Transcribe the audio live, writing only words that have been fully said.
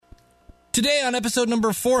Today on episode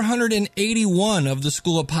number 481 of the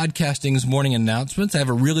School of Podcasting's morning announcements, I have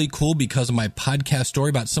a really cool Because of My Podcast story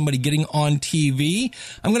about somebody getting on TV.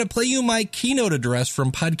 I'm going to play you my keynote address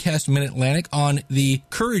from Podcast Mid-Atlantic on the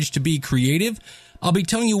courage to be creative. I'll be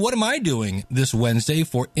telling you what am I doing this Wednesday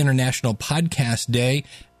for International Podcast Day.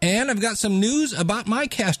 And I've got some news about my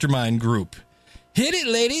Castermind group. Hit it,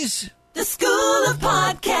 ladies. The School of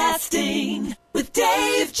Podcasting with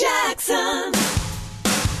Dave Jackson.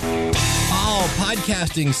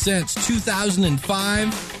 Podcasting since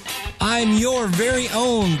 2005. I'm your very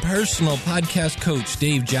own personal podcast coach,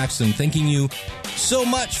 Dave Jackson, thanking you so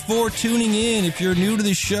much for tuning in. If you're new to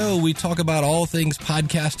the show, we talk about all things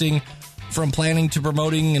podcasting, from planning to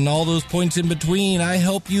promoting and all those points in between. I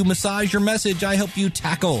help you massage your message. I help you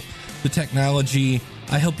tackle the technology.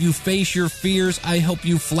 I help you face your fears. I help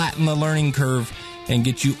you flatten the learning curve and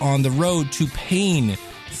get you on the road to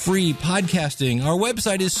pain-free podcasting. Our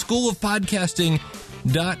website is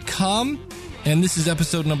schoolofpodcasting.com, and this is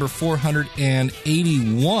episode number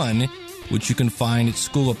 481, which you can find at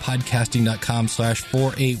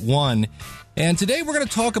schoolofpodcasting.com/481. And today we're going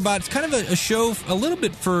to talk about, it's kind of a show a little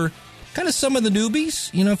bit for kind of some of the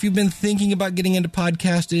newbies. You know, if you've been thinking about getting into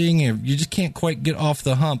podcasting and you just can't quite get off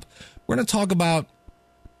the hump, we're going to talk about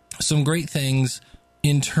some great things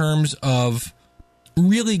in terms of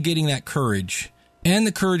really getting that courage. And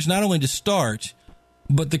the courage not only to start,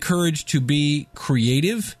 but the courage to be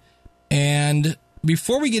creative. And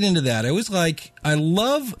before we get into that, I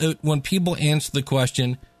love it when people answer the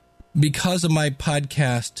question, because of my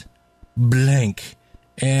podcast, blank.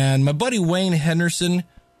 And my buddy Wayne Henderson,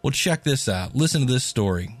 well, check this out. Listen to this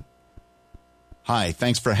story. Hi,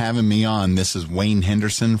 thanks for having me on. This is Wayne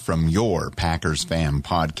Henderson from your Packers Fan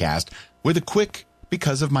Podcast with a quick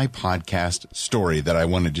Because of My Podcast story that I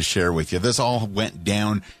wanted to share with you. This all went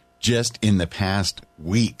down just in the past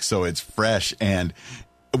week, so it's fresh, and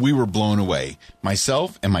we were blown away.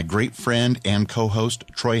 Myself and my great friend and co-host,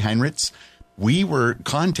 Troy Heinrichs, we were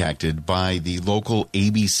contacted by the local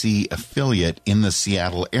ABC affiliate in the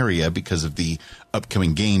Seattle area because of the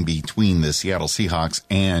upcoming game between the Seattle Seahawks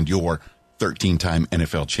and your 13-time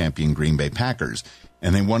NFL champion Green Bay Packers.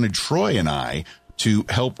 And they wanted Troy and I to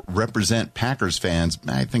help represent Packers fans,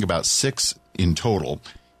 I think about 6 in total,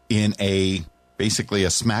 in basically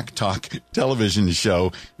a smack talk television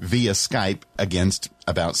show via Skype against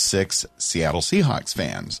about 6 Seattle Seahawks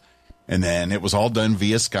fans. And then it was all done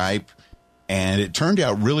via Skype, and it turned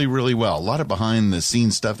out really, really well. A lot of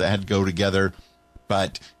behind-the-scenes stuff that had to go together,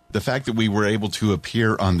 but the fact that we were able to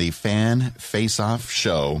appear on the Fan Face-Off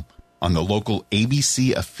show on the local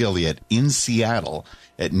ABC affiliate in Seattle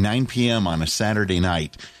at 9 p.m. on a Saturday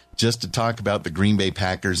night, just to talk about the Green Bay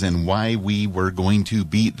Packers and why we were going to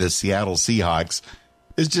beat the Seattle Seahawks,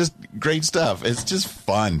 is just great stuff. It's just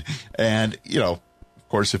fun. And, you know, of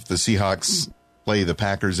course, if the Seahawks play the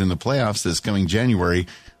Packers in the playoffs this coming January,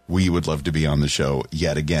 we would love to be on the show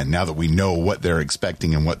yet again, now that we know what they're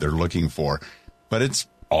expecting and what they're looking for. But it's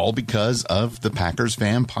all because of the Packers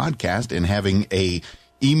Fan Podcast, and having a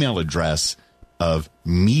email address of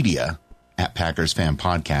media@Packers Fan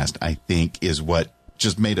Podcast, I think, is what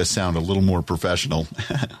just made us sound a little more professional.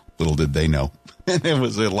 Little did they know. It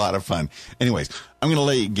was a lot of fun. Anyways, I'm going to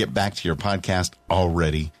let you get back to your podcast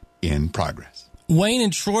already in progress. Wayne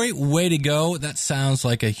and Troy, way to go. That sounds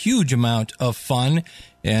like a huge amount of fun.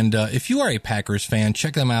 And if you are a Packers fan,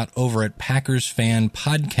 check them out over at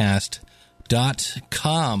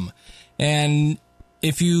PackersFanPodcast.com. And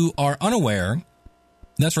if you are unaware,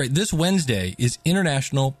 that's right, this Wednesday is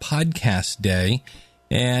International Podcast Day,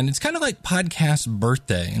 and it's kind of like podcast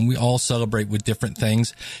birthday, and we all celebrate with different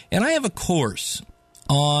things. And I have a course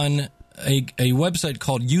on a website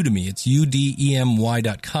called Udemy. It's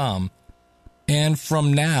udemy.com. And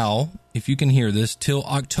from now, if you can hear this, till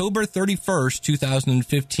October 31st,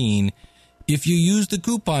 2015, if you use the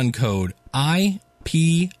coupon code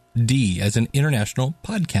IPD, as in International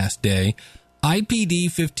Podcast Day,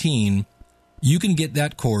 IPD15, you can get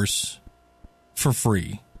that course for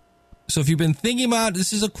free. So if you've been thinking about it,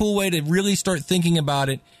 this is a cool way to really start thinking about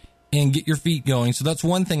it and get your feet going. So that's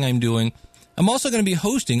one thing I'm doing. I'm also going to be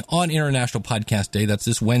hosting on International Podcast Day. That's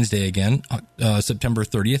this Wednesday again, September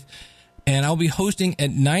 30th. And I'll be hosting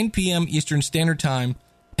at 9 p.m. Eastern Standard Time,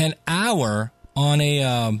 an hour on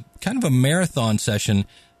a kind of a marathon session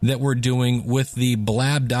that we're doing with the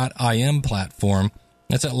blab.im platform.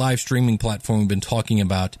 That's that live streaming platform we've been talking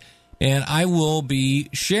about. And I will be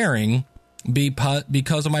sharing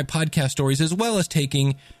because of my podcast stories, as well as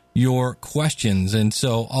taking your questions. And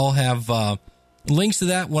so I'll have links to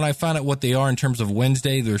that when I find out what they are in terms of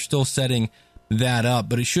Wednesday. They're still setting that up,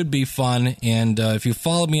 but it should be fun. And if you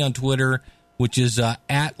follow me on Twitter, which is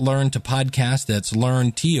at Learn to Podcast, that's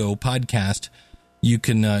Learn TO Podcast, you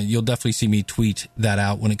can you'll definitely see me tweet that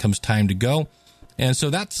out when it comes time to go. And so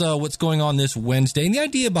that's what's going on this Wednesday. And the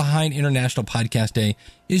idea behind International Podcast Day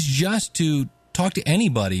is just to talk to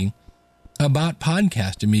anybody about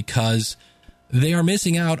podcasting, because they are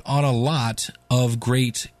missing out on a lot of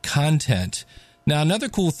great content. Now, another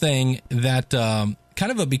cool thing that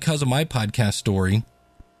kind of a because of my podcast story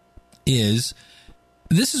is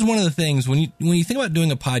this is one of the things when you think about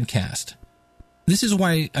doing a podcast, this is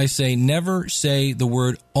why I say never say the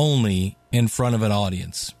word only in front of an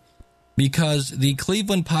audience. Because the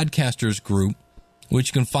Cleveland Podcasters Group, which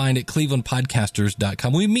you can find at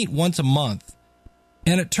clevelandpodcasters.com, we meet once a month.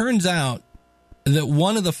 And it turns out that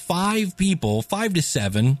one of the 5 to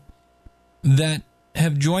 7, that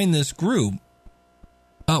have joined this group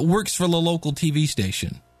works for the local TV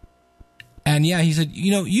station. And yeah, he said,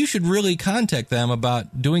 you should really contact them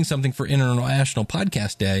about doing something for International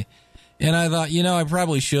Podcast Day. And I thought, I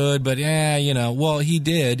probably should, but well, he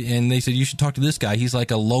did. And they said, you should talk to this guy. He's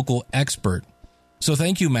like a local expert. So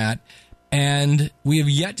thank you, Matt. And we have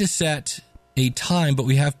yet to set a time, but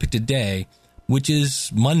we have picked a day, which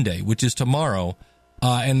is Monday, which is tomorrow.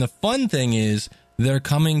 And the fun thing is they're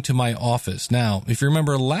coming to my office. Now, if you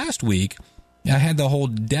remember last week, I had the whole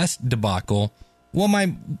desk debacle. Well,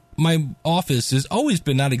 my office has always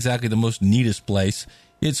been not exactly the most neatest place.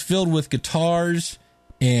 It's filled with guitars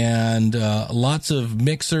and lots of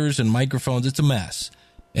mixers and microphones. It's a mess.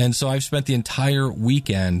 And so I've spent the entire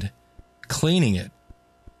weekend cleaning it.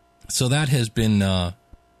 So that has been, I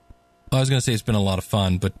was going to say it's been a lot of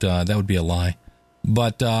fun, but that would be a lie.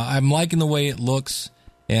 But I'm liking the way it looks,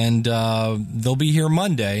 and they'll be here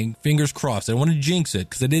Monday. Fingers crossed. I don't want to jinx it,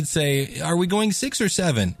 because I did say, are we going 6 or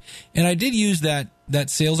 7? And I did use that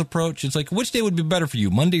sales approach. It's like, which day would be better for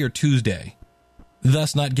you, Monday or Tuesday?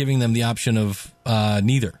 Thus not giving them the option of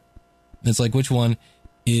neither. It's like, which one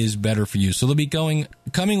is better for you? So they'll be coming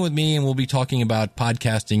with me, and we'll be talking about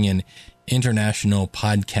podcasting and International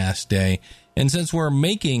Podcast Day. And since we're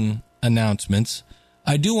making announcements,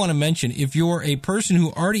 I do want to mention, if you're a person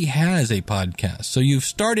who already has a podcast, so you've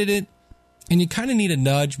started it and you kind of need a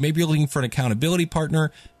nudge, maybe you're looking for an accountability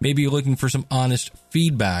partner, maybe you're looking for some honest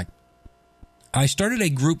feedback. I started a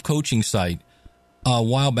group coaching site a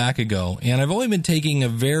while back ago, and I've only been taking a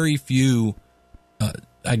very few,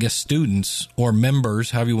 students or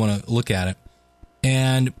members, however you want to look at it.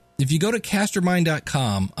 And if you go to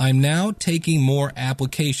castermind.com, I'm now taking more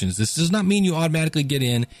applications. This does not mean you automatically get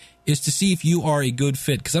in. It's to see if you are a good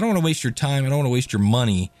fit, because I don't want to waste your time. I don't want to waste your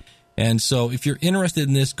money. And so if you're interested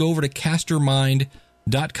in this, go over to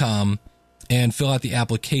castermind.com and fill out the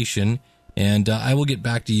application, and I will get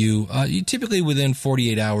back to you typically within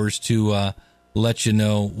 48 hours to let you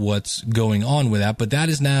know what's going on with that. But that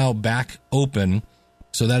is now back open.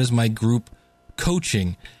 So that is my group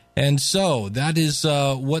coaching. And so that is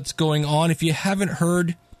what's going on. If you haven't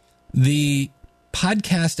heard, the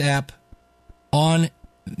podcast app on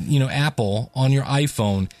Apple on your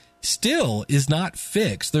iPhone still is not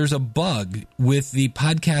fixed. There's a bug with the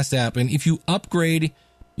podcast app. And if you upgrade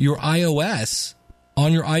your iOS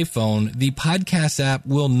on your iPhone, the podcast app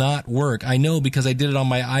will not work. I know, because I did it on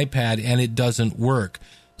my iPad and it doesn't work.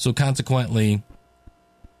 So consequently,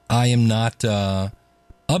 I am not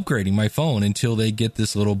upgrading my phone until they get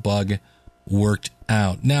this little bug worked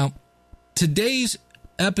out. Now, today's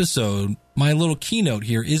episode, my little keynote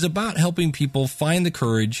here, is about helping people find the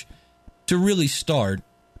courage to really start.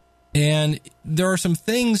 And there are some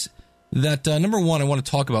things that, number one, I want to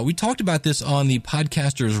talk about. We talked about this on the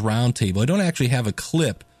Podcasters Roundtable. I don't actually have a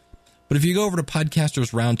clip, but if you go over to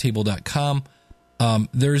podcastersroundtable.com,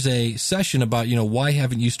 there's a session about, why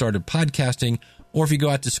haven't you started podcasting? Or if you go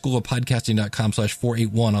out to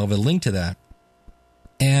schoolofpodcasting.com/481, I'll have a link to that.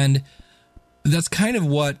 And that's kind of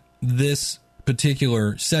what this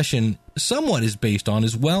particular session somewhat is based on,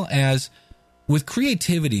 as well as with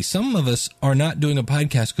creativity. Some of us are not doing a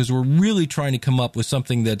podcast because we're really trying to come up with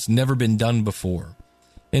something that's never been done before.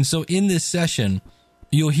 And so in this session,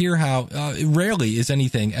 you'll hear how rarely is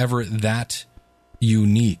anything ever that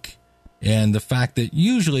unique. And the fact that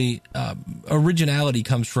usually originality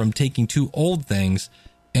comes from taking two old things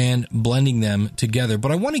and blending them together.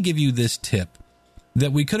 But I want to give you this tip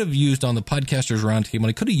that we could have used on the Podcasters Roundtable, and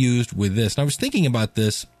I could have used with this. And I was thinking about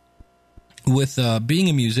this with being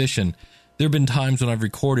a musician. There have been times when I've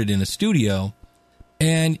recorded in a studio,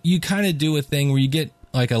 and you kind of do a thing where you get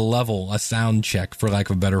like a sound check, for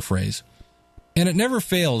lack of a better phrase. And it never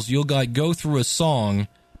fails. You'll go through a song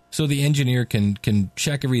so the engineer can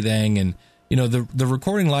check everything, and the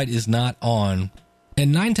recording light is not on,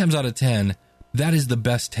 and 9 times out of 10, that is the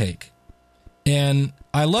best take. And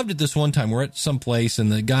I loved it this one time. We're at some place,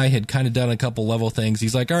 and the guy had kind of done a couple level things.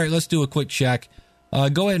 He's like, all right, let's do a quick check.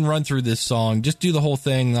 Go ahead and run through this song. Just do the whole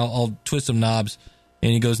thing. I'll twist some knobs.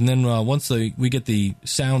 And he goes, and then once we get the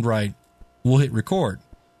sound right, we'll hit record.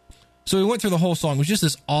 So we went through the whole song. It was just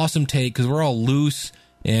this awesome take because we're all loose,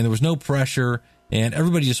 and there was no pressure, and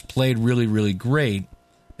everybody just played really, really great.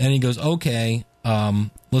 And he goes, okay,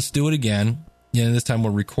 let's do it again. And this time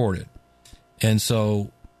we'll record it. And so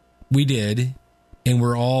we did, and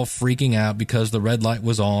we're all freaking out because the red light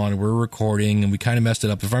was on, and we're recording, and we kind of messed it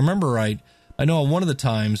up. If I remember right, I know on one of the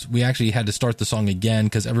times we actually had to start the song again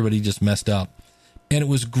because everybody just messed up. And it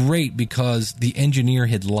was great because the engineer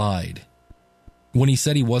had lied. When he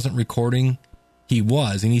said he wasn't recording, he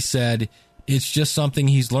was. And he said it's just something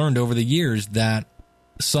he's learned over the years that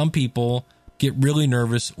some people get really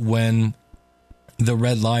nervous when the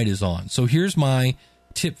red light is on. So here's my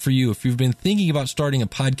tip for you. If you've been thinking about starting a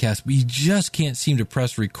podcast, but you just can't seem to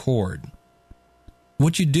press record,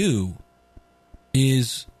 what you do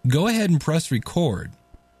is go ahead and press record.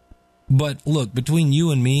 But look, between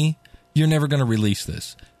you and me, you're never going to release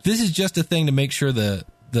this. This is just a thing to make sure the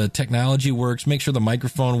technology works, make sure the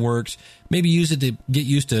microphone works, maybe use it to get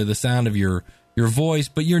used to the sound of your voice,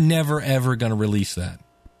 but you're never, ever going to release that.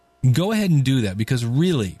 Go ahead and do that because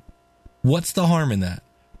really, what's the harm in that?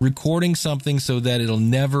 Recording something so that it'll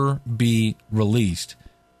never be released.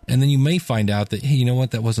 And then you may find out that, hey, you know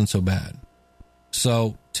what? That wasn't so bad.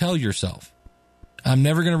 So tell yourself, I'm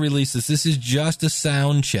never going to release this. This is just a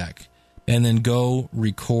sound check. And then go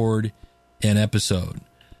record an episode.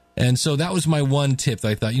 And so that was my one tip that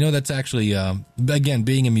I thought, that's actually, again,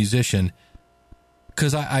 being a musician,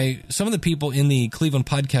 because I some of the people in the Cleveland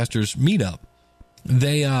Podcasters meetup,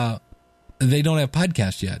 they don't have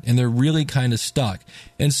podcasts yet, and they're really kind of stuck.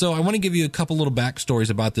 And so I want to give you a couple little backstories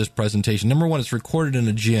about this presentation. Number one, it's recorded in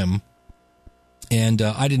a gym, and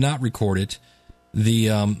I did not record it.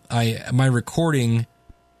 My recording,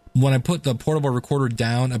 when I put the portable recorder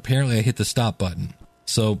down, apparently I hit the stop button.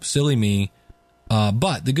 So silly me.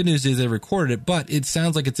 But the good news is they recorded it, but it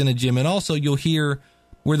sounds like it's in a gym. And also you'll hear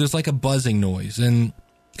where there's like a buzzing noise. And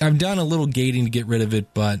I've done a little gating to get rid of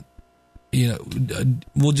it, but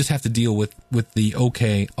we'll just have to deal with the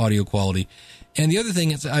okay audio quality. And the other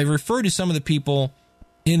thing is I referred to some of the people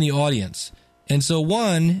in the audience. And so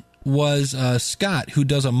one was Scott, who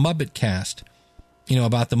does a Muppet cast,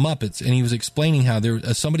 about the Muppets. And he was explaining how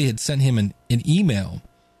somebody had sent him an email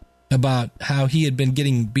about how he had been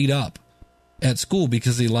getting beat up at school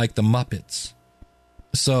because he liked the Muppets.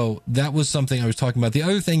 So that was something I was talking about. The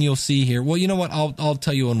other thing you'll see here, well, you know what? I'll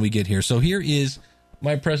tell you when we get here. So here is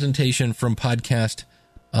my presentation from Podcast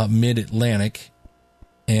Mid-Atlantic,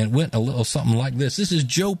 and it went a little something like this. This is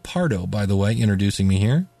Joe Pardo, by the way, introducing me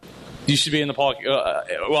here. You should be in the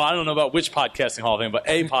well, I don't know about which podcasting Hall of Fame, but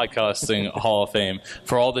a podcasting Hall of Fame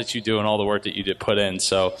for all that you do and all the work that you did put in.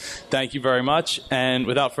 So thank you very much. And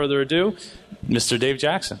without further ado, Mr. Dave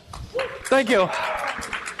Jackson. Thank you.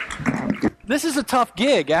 This is a tough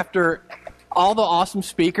gig. After all the awesome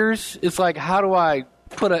speakers, it's like, how do I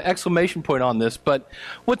put an exclamation point on this? But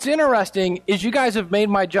what's interesting is you guys have made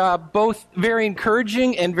my job both very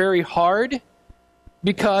encouraging and very hard,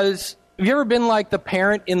 because have you ever been like the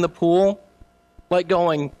parent in the pool, like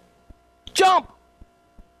going, jump,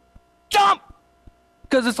 jump?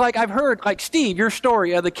 Because it's like I've heard, like Steve, your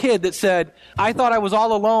story of the kid that said, I thought I was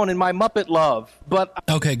all alone in my Muppet love. But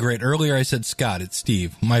okay, great. Earlier I said Scott. It's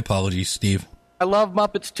Steve. My apologies, Steve. I love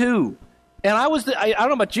Muppets too. And I don't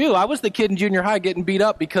know about you, I was the kid in junior high getting beat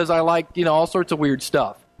up because I liked, all sorts of weird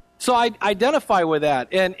stuff. So I identify with that.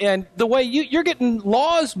 And the way you're getting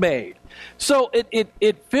laws made. So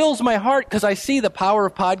it fills my heart because I see the power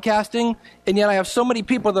of podcasting, and yet I have so many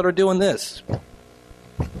people that are doing this.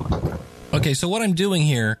 Okay, so what I'm doing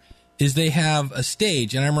here is they have a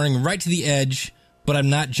stage, and I'm running right to the edge, but I'm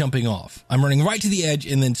not jumping off. I'm running right to the edge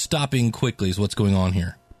and then stopping quickly is what's going on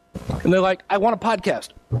here. And they're like, I want a podcast.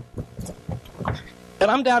 And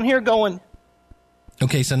I'm down here going.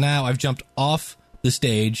 Okay, so now I've jumped off the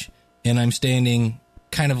stage, and I'm standing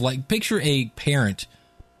kind of like, picture a parent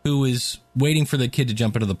who is waiting for the kid to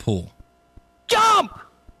jump into the pool. Jump!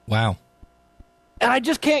 Wow. And I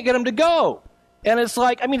just can't get him to go. And it's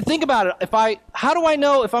like, think about it. How do I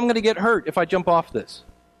know if I'm going to get hurt if I jump off this?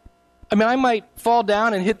 I might fall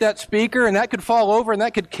down and hit that speaker, and that could fall over, and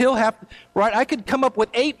that could kill right? I could come up with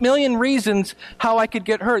 8 million reasons how I could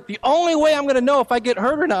get hurt. The only way I'm going to know if I get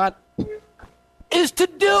hurt or not is to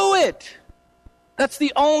do it. That's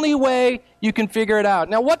the only way you can figure it out.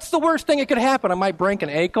 Now, what's the worst thing that could happen? I might break an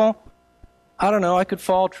ankle. I don't know, I could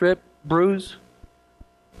fall, trip, bruise.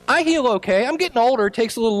 I heal okay. I'm getting older. It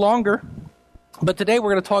takes a little longer. But today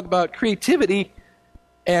we're going to talk about creativity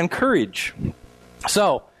and courage.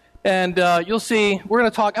 So, and you'll see, we're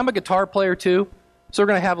going to talk, I'm a guitar player too, so we're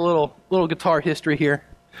going to have a little guitar history here.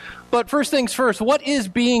 But first things first, what is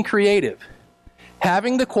being creative?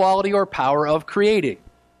 Having the quality or power of creating.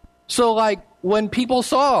 So like when people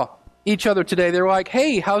saw each other today, they were like,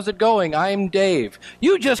 hey, how's it going? I'm Dave.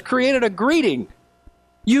 You just created a greeting.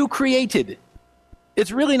 You created.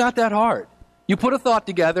 It's really not that hard. You put a thought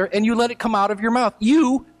together and you let it come out of your mouth.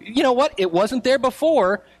 You know what? It wasn't there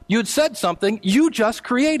before. You'd said something. You just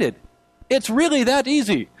created. It's really that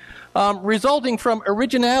easy. Resulting from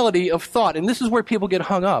originality of thought. And this is where people get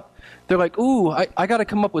hung up. They're like, ooh, I got to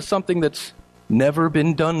come up with something that's never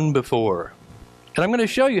been done before. And I'm going to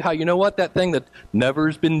show you how, you know what, that thing that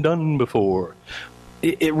never's been done before,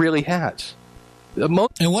 it really has. And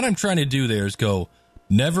what I'm trying to do there is go,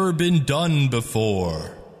 never been done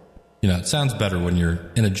before. You know, it sounds better when you're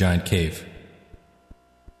in a giant cave.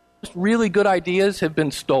 Really good ideas have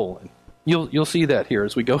been stolen. You'll see that here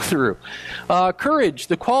as we go through. Courage,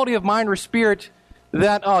 the quality of mind or spirit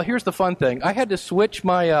that, here's the fun thing. I had to switch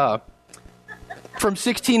my, from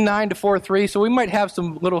 16.9 to 4.3, so we might have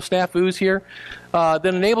some little snafus here. That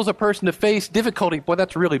enables a person to face difficulty. Boy,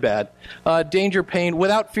 that's really bad. Danger, pain,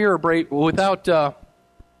 without fear without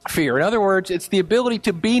fear. In other words, it's the ability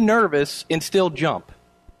to be nervous and still jump.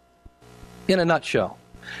 In a nutshell.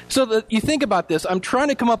 So you think about this. I'm trying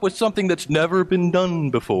to come up with something that's never been done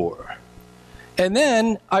before. And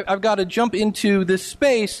then I've got to jump into this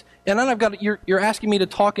space, and then I've got you're asking me to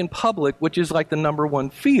talk in public, which is like the number one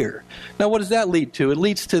fear. Now, what does that lead to? It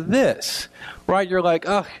leads to this, right? You're like,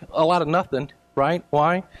 a lot of nothing, right?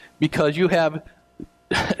 Why? Because you have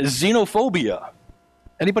xenophobia.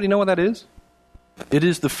 Anybody know what that is? It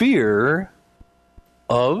is the fear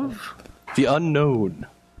of the unknown.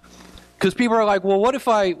 Because people are like, well, what if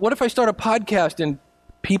I start a podcast and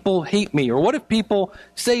people hate me? Or what if people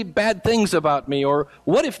say bad things about me? Or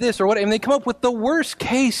what if this or what? And they come up with the worst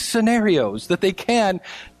case scenarios that they can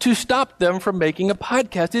to stop them from making a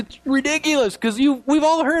podcast. It's ridiculous because we've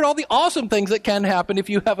all heard all the awesome things that can happen if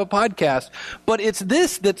you have a podcast. But it's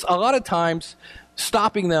this that's a lot of times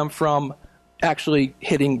stopping them from actually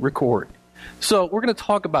hitting record. So we're going to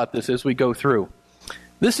talk about this as we go through.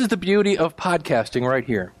 This is the beauty of podcasting right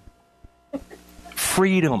here.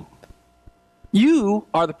 Freedom. You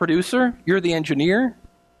are the producer, you're the engineer,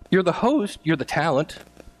 you're the host, you're the talent,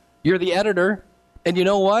 you're the editor, and you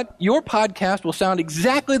know what? Your podcast will sound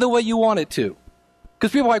exactly the way you want it to.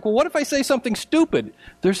 Because people are like, well, what if I say something stupid?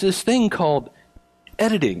 There's this thing called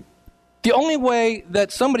editing. The only way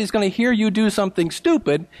that somebody's going to hear you do something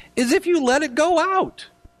stupid is if you let it go out.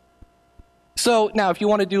 So now if you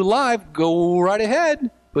want to do live, go right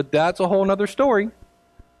ahead, but that's a whole other story.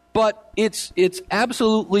 But it's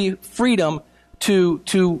absolutely freedom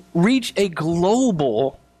to reach a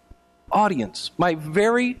global audience. My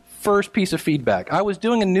very first piece of feedback, I was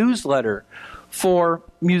doing a newsletter for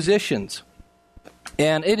musicians,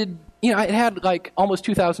 and it had like almost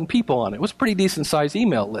 2,000 people on it. It was a pretty decent sized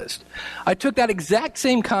email list. I took that exact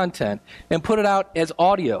same content and put it out as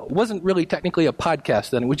audio. It wasn't really technically a podcast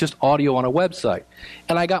then, it was just audio on a website.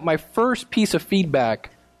 And I got my first piece of feedback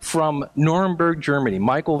from Nuremberg, Germany,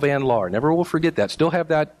 Michael Van Laar. Never will forget that. Still have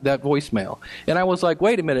that voicemail. And I was like,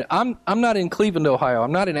 wait a minute, I'm not in Cleveland, Ohio.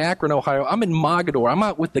 I'm not in Akron, Ohio. I'm in Mogadore. I'm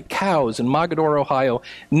out with the cows in Mogadore, Ohio,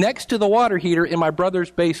 next to the water heater in my brother's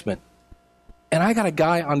basement. And I got a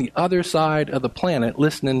guy on the other side of the planet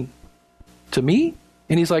listening to me.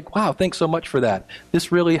 And he's like, wow, thanks so much for that.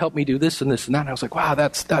 This really helped me do this and this and that. And I was like, wow,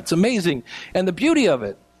 that's amazing. And the beauty of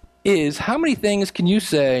it is, how many things can you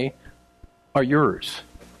say are yours?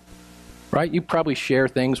 Right? You probably share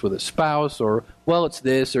things with a spouse, or, well, it's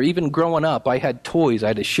this, or even growing up, I had toys I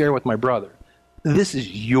had to share with my brother. This is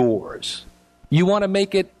yours. You want to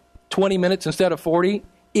make it 20 minutes instead of 40?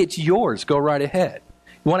 It's yours. Go right ahead.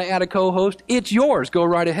 You want to add a co-host? It's yours. Go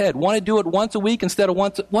right ahead. Want to do it once a week instead of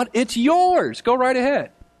once? What? It's yours. Go right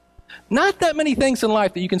ahead. Not that many things in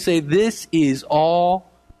life that you can say, this is all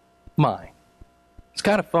mine. It's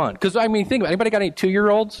kind of fun. Because, I mean, think about it. Anybody got any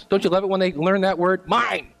 2-year-olds? Don't you love it when they learn that word?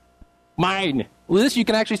 Mine. Mine. Well, this you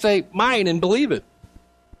can actually say mine and believe it.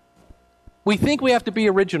 We think we have to be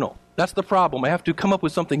original. That's the problem. I have to come up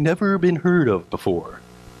with something never been heard of before.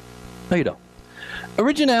 No, you don't.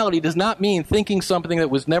 Originality does not mean thinking something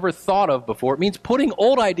that was never thought of before. It means putting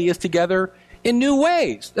old ideas together in new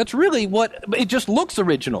ways. That's really what, it just looks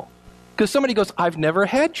original. Because somebody goes, I've never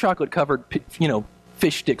had chocolate-covered,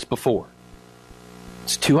 fish sticks before.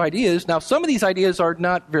 It's 2 ideas. Now, some of these ideas are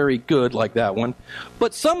not very good, like that one,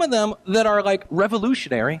 but some of them that are like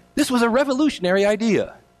revolutionary. This was a revolutionary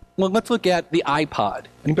idea. Well, let's look at the iPod.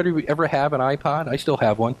 Anybody ever have an iPod? I still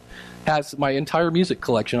have one. Has my entire music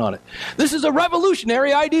collection on it. This is a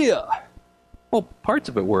revolutionary idea. Well, parts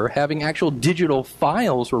of it were. Having actual digital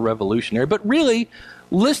files were revolutionary, but really,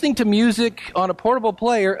 listening to music on a portable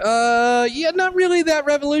player, not really that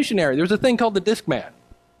revolutionary. There's a thing called the Discman,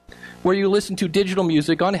 where you listen to digital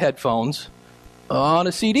music on headphones on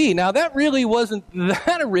a CD. Now, that really wasn't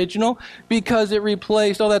that original because it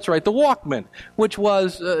replaced, the Walkman, which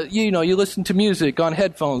was, you listen to music on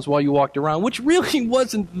headphones while you walked around, which really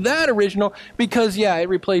wasn't that original because, it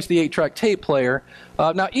replaced the 8-track tape player.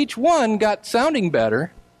 Now, each one got sounding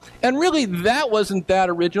better, and really that wasn't that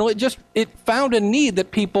original. It found a need that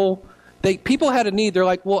people had a need. They're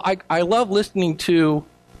like, well, I love listening to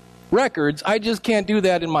records. I just can't do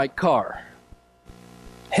that in my car.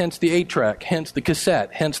 Hence the 8-track, hence the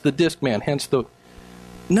cassette, hence the Discman,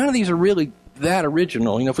 none of these are really that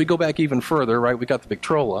original. If we go back even further, right, we got the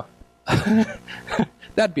Victrola.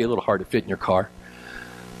 That'd be a little hard to fit in your car.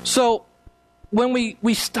 So when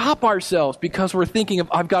we stop ourselves because we're thinking of,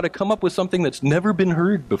 I've got to come up with something that's never been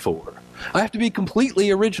heard before. I have to be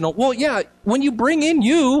completely original. Well, when you bring in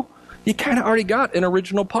you kind of already got an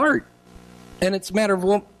original part. And it's a matter of,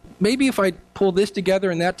 well, maybe if I pull this together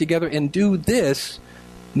and that together and do this,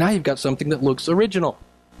 now you've got something that looks original.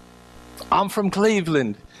 I'm from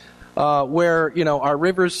Cleveland, where, our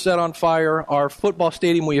rivers set on fire, our football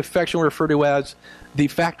stadium we affectionately refer to as the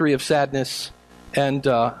Factory of Sadness, and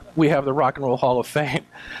we have the Rock and Roll Hall of Fame.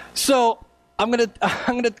 So I'm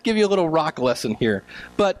gonna give you a little rock lesson here.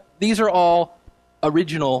 But these are all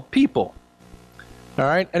original people. All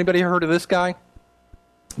right? Anybody heard of this guy?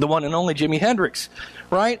 The one and only Jimi Hendrix,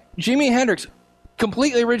 right? Jimi Hendrix,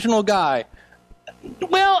 completely original guy.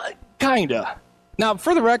 Well, kinda. Now,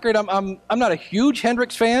 for the record, I'm not a huge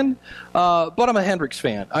Hendrix fan, but I'm a Hendrix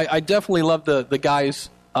fan. I definitely love the guy's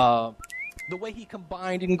the way he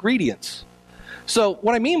combined ingredients. So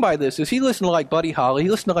what I mean by this is he listened to like Buddy Holly, he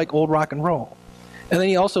listened to like old rock and roll, and then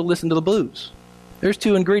he also listened to the blues. There's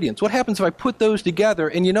 2 ingredients. What happens if I put those together?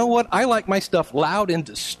 And you know what? I like my stuff loud and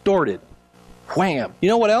distorted. Wham! You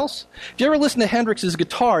know what else? If you ever listen to Hendrix's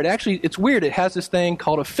guitar, it's weird. It has this thing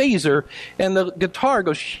called a phaser, and the guitar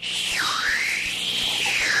goes.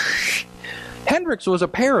 Hendrix was a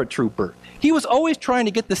paratrooper. He was always trying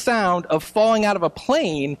to get the sound of falling out of a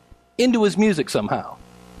plane into his music somehow.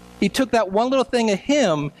 He took that one little thing of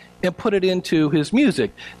him and put it into his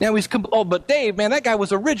music. Now but Dave, man, that guy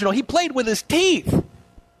was original. He played with his teeth.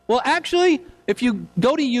 Well, actually, if you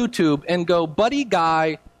go to YouTube and go Buddy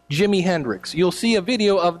Guy Jimi Hendrix, you'll see a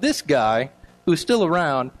video of this guy, who's still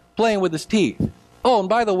around, playing with his teeth. Oh, and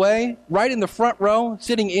by the way, right in the front row,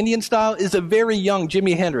 sitting Indian style, is a very young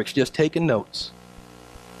Jimi Hendrix just taking notes.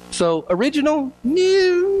 So, original?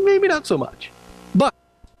 Maybe not so much. But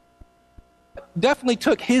definitely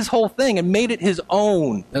took his whole thing and made it his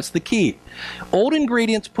own. That's the key. Old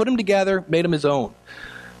ingredients, put them together, made them his own.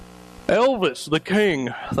 Elvis, the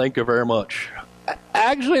King, thank you very much.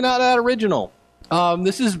 Actually, not that original.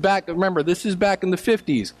 This is back in the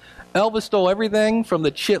 50s. Elvis stole everything from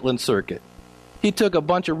the Chitlin circuit. He took a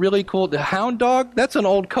bunch of really cool... The Hound Dog, that's an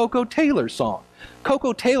old Coco Taylor song.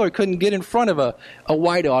 Coco Taylor couldn't get in front of a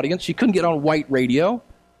white audience. She couldn't get on white radio.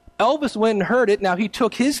 Elvis went and heard it. Now, he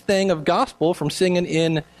took his thing of gospel from singing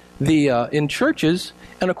in churches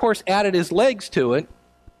and, of course, added his legs to it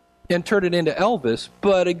and turned it into Elvis.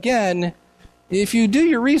 But, again, if you do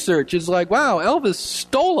your research, it's like, wow, Elvis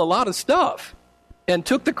stole a lot of stuff and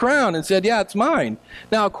took the crown and said, yeah, it's mine.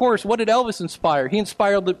 Now, of course, what did Elvis inspire? He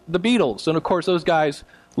inspired the Beatles. And, of course, those guys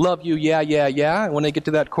love you, yeah, yeah, yeah. And when they get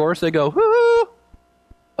to that chorus, they go, whoo.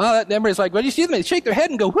 Well, everybody's like, well, you see them? They shake their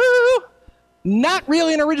head and go, whoo. Not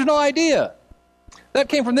really an original idea. That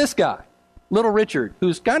came from this guy, Little Richard,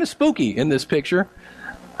 who's kind of spooky in this picture.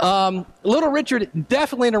 Little Richard,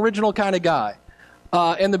 definitely an original kind of guy.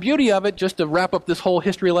 And the beauty of it, just to wrap up this whole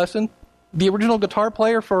history lesson, the original guitar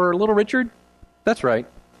player for Little Richard, that's right,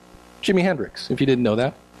 Jimi Hendrix, if you didn't know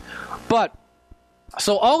that. But,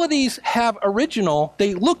 so all of these have original,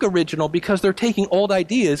 they look original because they're taking old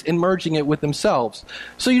ideas and merging it with themselves.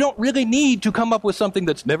 So you don't really need to come up with something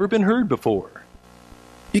that's never been heard before.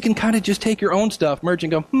 You can kind of just take your own stuff, merge and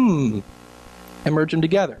go, and merge them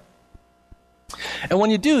together. And when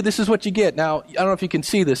you do, this is what you get. Now, I don't know if you can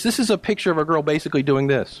see this. This is a picture of a girl basically doing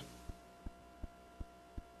this.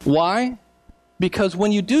 Why? Because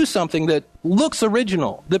when you do something that looks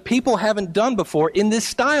original, that people haven't done before, in this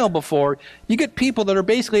style before, you get people that are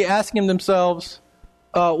basically asking themselves,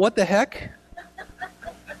 what the heck?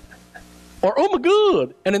 or oh my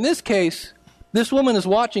God. And in this case, this woman is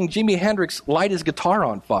watching Jimi Hendrix light his guitar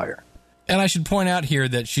on fire. And I should point out here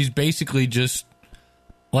that she's basically just,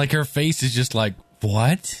 like, her face is just like,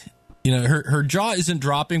 what? You know, her jaw isn't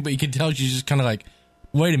dropping, but you can tell she's just kind of like,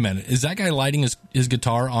 wait a minute, is that guy lighting his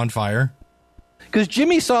guitar on fire? Because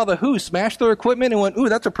Jimmy saw The Who smash their equipment and went, ooh,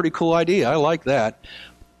 that's a pretty cool idea. I like that.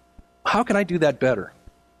 How can I do that better?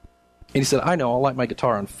 And he said, I know, I'll light my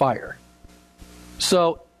guitar on fire.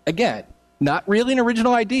 So, again, not really an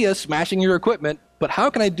original idea, smashing your equipment, but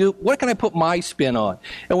what can I put my spin on?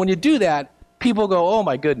 And when you do that, people go, oh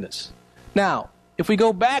my goodness. Now, if we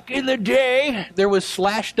go back in the day, there was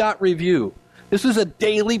Slash.Review. This was a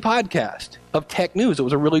daily podcast of tech news. It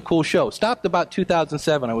was a really cool show. Stopped about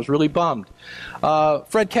 2007. I was really bummed.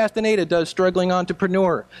 Fred Castaneda does Struggling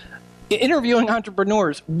Entrepreneur. Interviewing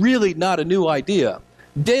entrepreneurs, really not a new idea.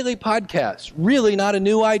 Daily podcasts, really not a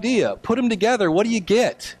new idea. Put them together, what do you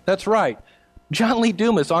get? That's right. John Lee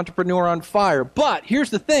Dumas, Entrepreneur on Fire. But here's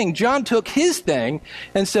the thing. John took his thing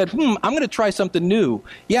and said, I'm going to try something new.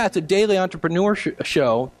 Yeah, it's a daily entrepreneur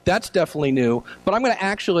show. That's definitely new. But I'm going to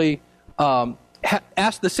actually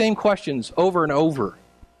ask the same questions over and over.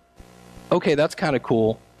 Okay, that's kind of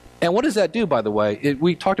cool. And what does that do, by the way?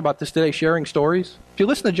 We talked about this today, sharing stories. If you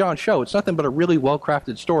listen to John's show, it's nothing but a really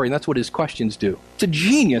well-crafted story, and that's what his questions do. It's a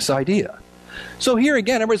genius idea. So here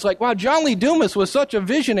again, everybody's like, wow, John Lee Dumas was such a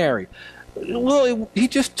visionary. Well, he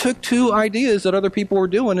just took two ideas that other people were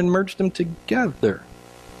doing and merged them together.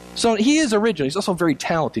 So he is original. He's also very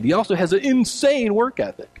talented. He also has an insane work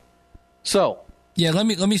ethic. So... yeah, let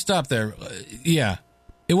me stop there. Yeah,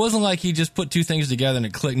 it wasn't like he just put two things together and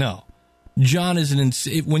it clicked. No, John is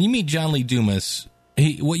when you meet John Lee Dumas,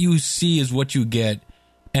 what you see is what you get,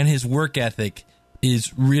 and his work ethic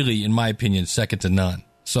is really, in my opinion, second to none.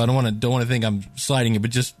 So I don't want to think I'm sliding it,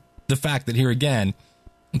 but just the fact that here again,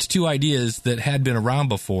 it's two ideas that had been around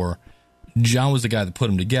before. John was the guy that put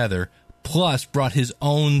them together, plus brought his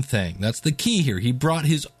own thing. That's the key here. He brought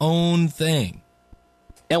his own thing.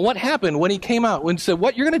 And what happened when he came out? When he said,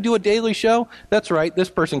 what, you're going to do a daily show? That's right. This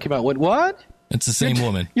person came out and went, what? It's the same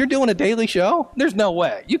woman. You're doing a daily show? There's no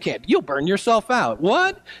way. You can't. You'll burn yourself out.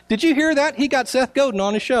 What? Did you hear that? He got Seth Godin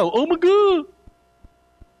on his show. Oh, my God.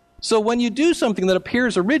 So when you do something that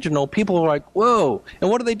appears original, people are like, whoa. And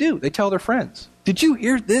what do? They tell their friends. Did you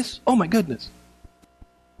hear this? Oh, my goodness.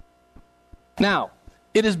 Now,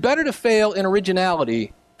 it is better to fail in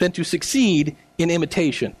originality than to succeed in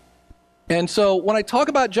imitation. And so when I talk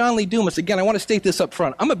about John Lee Dumas, again, I want to state this up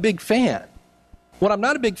front. I'm a big fan. What I'm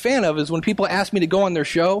not a big fan of is when people ask me to go on their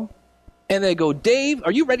show, and they go, Dave,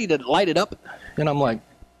 are you ready to light it up? And I'm like,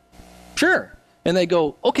 sure. And they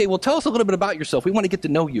go, okay, well, tell us a little bit about yourself. We want to get to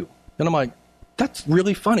know you. And I'm like, that's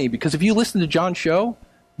really funny, because if you listen to John's show,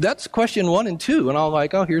 that's question 1 and 2. And I'm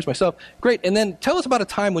like, oh, here's myself. Great. And then tell us about a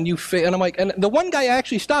time when you failed. And I'm like, and the one guy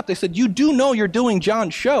actually stopped. They said, you do know you're doing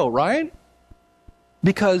John's show, right?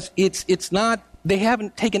 Because it's not, they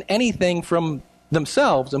haven't taken anything from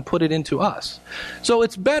themselves and put it into us. So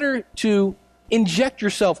it's better to inject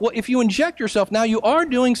yourself. Well, if you inject yourself, now you are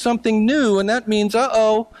doing something new, and that means,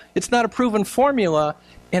 it's not a proven formula,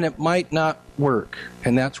 and it might not work.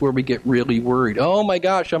 And that's where we get really worried. Oh my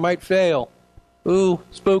gosh, I might fail. Ooh,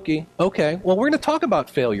 spooky. Okay, well, we're going to talk about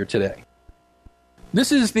failure today.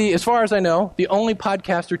 This is as far as I know, the only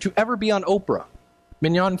podcaster to ever be on Oprah.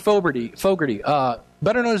 Mignon Fogarty,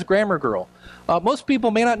 better known as Grammar Girl. Most people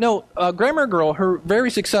may not know, Grammar Girl, her very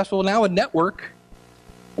successful, now a network,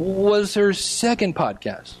 was her second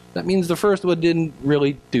podcast. That means the first one didn't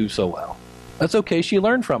really do so well. That's okay, she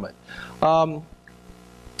learned from it.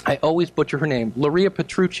 I always butcher her name. Luria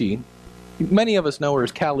Petrucci, many of us know her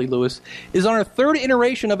as Callie Lewis, is on her third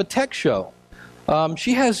iteration of a tech show.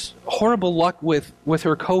 She has horrible luck with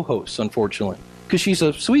her co-hosts, unfortunately, because she's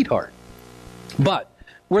a sweetheart. But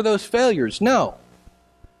were those failures? No.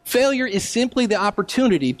 Failure is simply the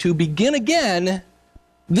opportunity to begin again,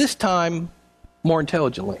 this time more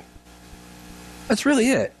intelligently. That's really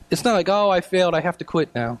it. It's not like, oh, I failed, I have to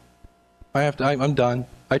quit now. I'm done.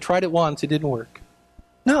 I tried it once, it didn't work.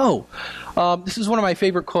 No. This is one of my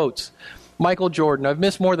favorite quotes. Michael Jordan, I've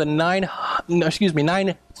missed more than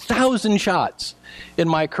 9,000 shots in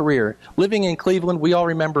my career. Living in Cleveland, we all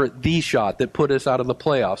remember the shot that put us out of the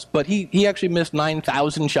playoffs. But he actually missed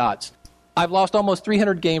 9,000 shots. I've lost almost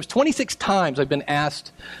 300 games. 26 times I've been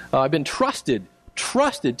asked, I've been trusted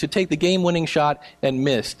to take the game-winning shot and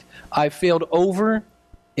missed. I've failed over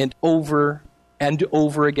and over and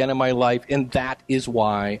over again in my life, and that is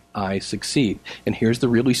why I succeed. And here's the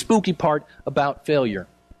really spooky part about failure.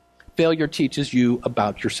 Failure teaches you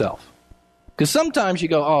about yourself. Because sometimes you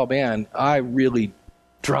go, oh man, I really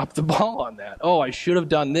dropped the ball on that. Oh, I should have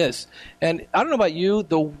done this. And I don't know about you,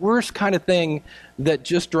 the worst kind of thing that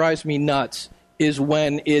just drives me nuts is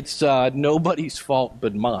when it's nobody's fault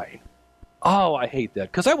but mine. Oh, I hate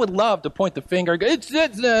that. Because I would love to point the finger and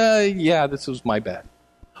go, yeah, this was my bad.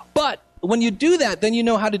 But when you do that, then you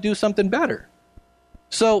know how to do something better.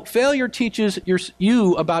 So failure teaches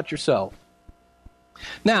you about yourself.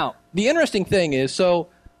 Now, the interesting thing is, so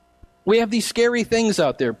we have these scary things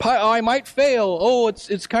out there. I might fail. Oh,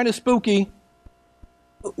 it's kind of spooky.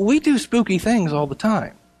 We do spooky things all the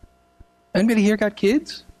time. Anybody here got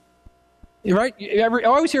kids? Right? I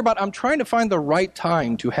always hear about, I'm trying to find the right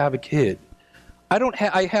time to have a kid.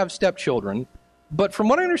 I have stepchildren, but from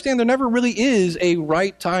what I understand, there never really is a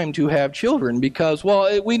right time to have children because,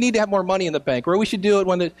 well, we need to have more money in the bank, or we should do it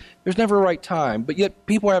when there's never a right time. But yet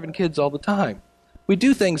people are having kids all the time. We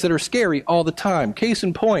do things that are scary all the time. Case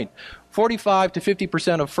in point, 45 to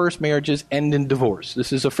 50% of first marriages end in divorce.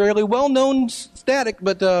 This is a fairly well-known static,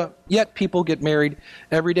 but yet people get married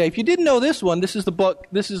every day. If you didn't know this one, this is the book.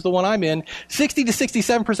 This is the one I'm in. 60 to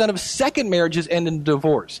 67% of second marriages end in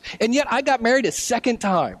divorce. And yet I got married a second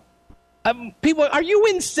time. People, are you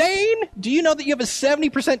insane? Do you know that you have a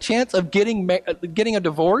 70% chance of getting a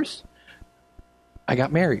divorce? I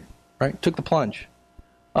got married, right? Took the plunge.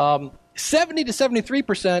 70 to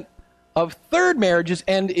 73% of third marriages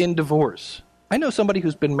end in divorce. I know somebody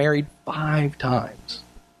who's been married 5 times.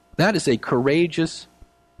 That is a courageous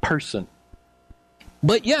person.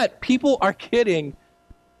 But yet, people are getting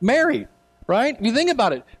married, right? If you think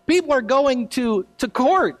about it, people are going to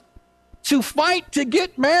court to fight to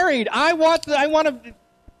get married. I want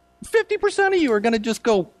 50% of you are going to just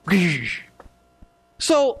go.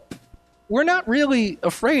 So, we're not really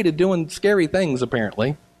afraid of doing scary things,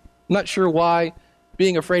 apparently. I'm not sure why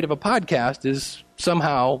being afraid of a podcast is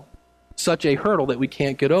somehow such a hurdle that we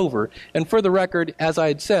can't get over. And for the record, as I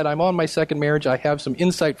had said, I'm on my second marriage. I have some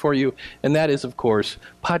insight for you, and that is, of course,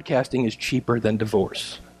 podcasting is cheaper than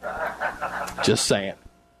divorce. Just saying.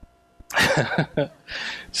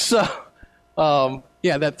 So,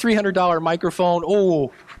 yeah, that $300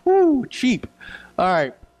 microphone, cheap. All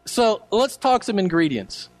right, so let's talk some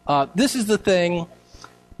ingredients. This is the thing.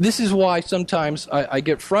 This is why sometimes I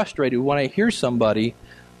get frustrated when I hear somebody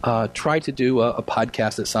try to do a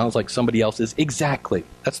podcast that sounds like somebody else's exactly.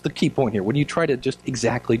 That's the key point here. When you try to just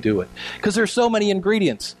exactly do it. Because there's so many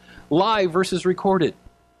ingredients. Live versus recorded.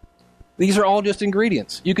 These are all just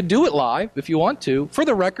ingredients. You could do it live if you want to. For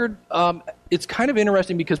the record, it's kind of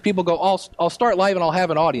interesting because people go, I'll start live and I'll have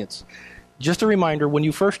an audience. Just a reminder, when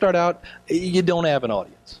you first start out, you don't have an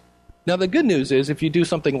audience. Now, the good news is if you do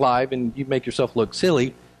something live and you make yourself look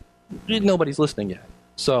silly, nobody's listening yet.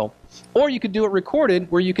 So, or you could do it recorded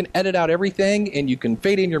where you can edit out everything and you can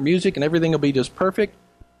fade in your music and everything will be just perfect.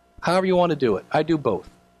 However you want to do it. I do both.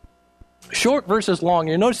 Short versus long.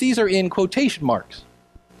 You notice these are in quotation marks.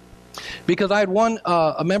 Because I had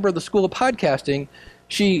a member of the School of Podcasting,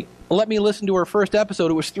 she let me listen to her first episode.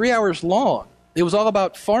 It was 3 hours long. It was all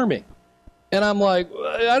about farming. And I'm like,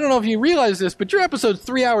 I don't know if you realize this, but your episode's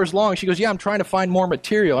 3 hours long. She goes, yeah, I'm trying to find more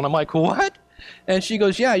material. And I'm like, what? And she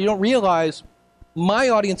goes, yeah, you don't realize my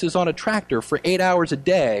audience is on a tractor for 8 hours a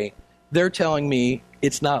day. They're telling me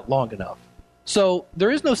it's not long enough. So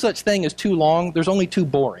there is no such thing as too long. There's only too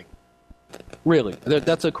boring. Really.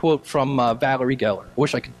 That's a quote from Valerie Geller.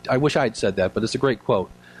 I wish I had said that, but it's a great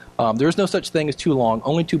quote. There is no such thing as too long,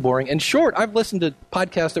 only too boring. And short, I've listened to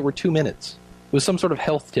podcasts that were 2 minutes. It was some sort of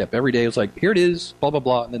health tip. Every day it was like, here it is, blah, blah,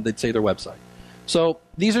 blah, and then they'd say their website. So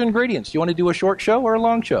these are ingredients. Do you want to do a short show or a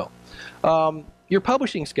long show? Your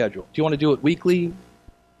publishing schedule. Do you want to do it weekly,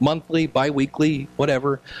 monthly, bi-weekly,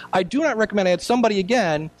 whatever? I do not recommend. I had somebody,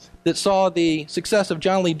 again, that saw the success of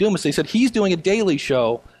John Lee Dumas. They said, he's doing a daily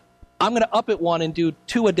show. I'm going to up it one and do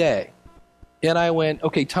 2 a day. And I went,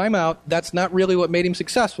 okay, time out. That's not really what made him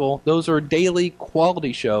successful. Those are daily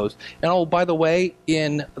quality shows. And oh, by the way,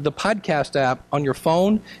 in the podcast app on your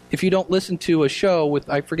phone, if you don't listen to a show with,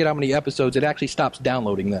 I forget how many episodes, it actually stops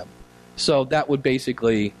downloading them. So that would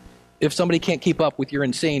basically, if somebody can't keep up with your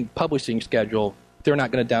insane publishing schedule, they're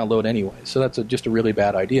not going to download anyway. So that's just a really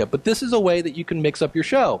bad idea. But this is a way that you can mix up your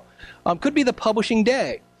show. Could be the publishing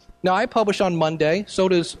day. Now, I publish on Monday, so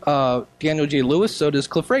does Daniel J. Lewis, so does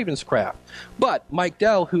Cliff Ravenscraft. But Mike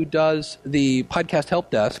Dell, who does the Podcast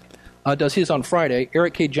Help Desk, does his on Friday.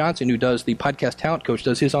 Eric K. Johnson, who does the Podcast Talent Coach,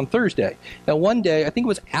 does his on Thursday. Now, one day, I think it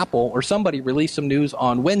was Apple or somebody released some news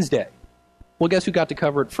on Wednesday. Well, guess who got to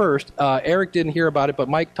cover it first? Eric didn't hear about it, but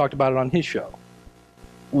Mike talked about it on his show.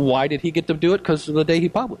 Why did he get to do it? Because of the day he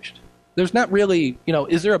published. There's not really,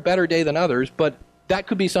 is there a better day than others? But that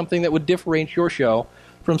could be something that would differentiate your show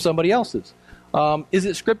from somebody else's. Is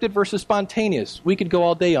it scripted versus spontaneous? We could go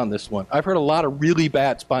all day on this one. I've heard a lot of really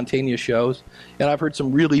bad spontaneous shows, and I've heard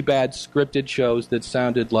some really bad scripted shows that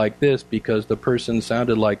sounded like this because the person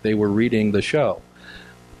sounded like they were reading the show.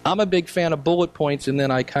 I'm a big fan of bullet points, and then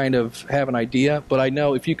I kind of have an idea, but I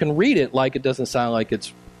know if you can read it like it doesn't sound like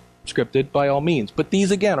it's scripted, by all means. But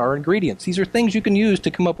these, again, are ingredients. These are things you can use to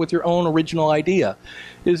come up with your own original idea.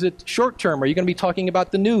 Is it short term? Are you going to be talking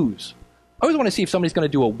about the news? I always want to see if somebody's going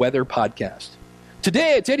to do a weather podcast.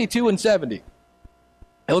 Today it's 82 and 70.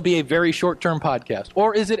 It would be a very short-term podcast.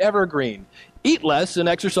 Or is it evergreen? Eat less and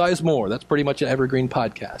exercise more. That's pretty much an evergreen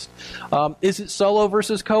podcast. Is it solo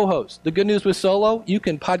versus co-host? The good news with solo, you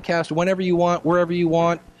can podcast whenever you want, wherever you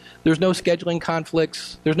want. There's no scheduling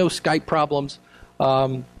conflicts. There's no Skype problems.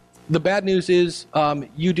 The bad news is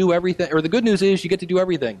you do everything, or the good news is you get to do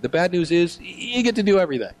everything. The bad news is you get to do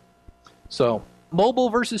everything. So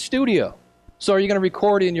mobile versus studio. So are you going to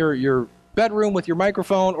record in your bedroom with your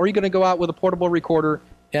microphone, or are you going to go out with a portable recorder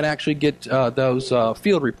and actually get those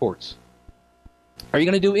field reports? Are you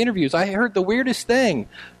going to do interviews? I heard the weirdest thing.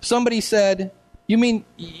 Somebody said, you mean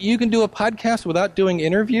you can do a podcast without doing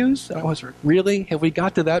interviews? And I was like, really? Have we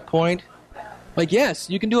got to that point? Like, yes,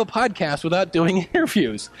 you can do a podcast without doing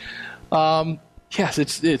interviews. Yes,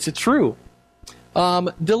 it's true.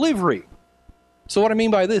 Delivery. So what I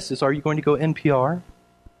mean by this is, are you going to go NPR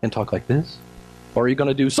and talk like this? Or are you going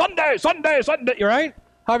to do Sunday, right?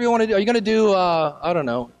 However you want to do. Are you going to do, I don't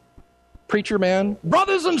know, Preacher Man?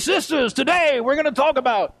 Brothers and sisters, today we're going to talk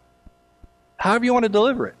about. However you want to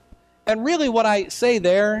deliver it. And really what I say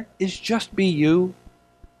there is just be you.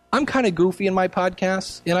 I'm kind of goofy in my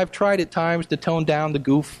podcasts, and I've tried at times to tone down the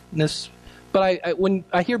goofiness. But when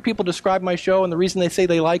I hear people describe my show, and the reason they say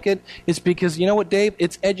they like it is because, you know what, Dave?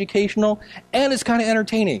 It's educational, and it's kind of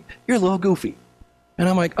entertaining. You're a little goofy. And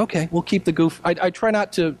I'm like, okay, we'll keep the goof. I try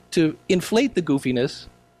not to inflate the goofiness,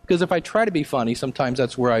 because if I try to be funny, sometimes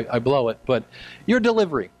that's where I blow it. But your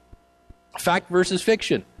delivery, fact versus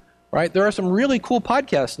fiction, right? There are some really cool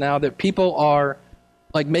podcasts now that people are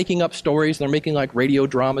like making up stories. They're making like radio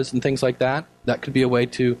dramas and things like that. That could be a way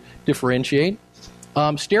to differentiate.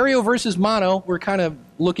 Stereo versus mono, we're kind of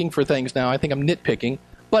looking for things now. I think I'm nitpicking.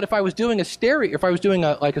 But if I was doing a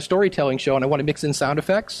storytelling show and I want to mix in sound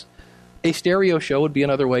effects, a stereo show would be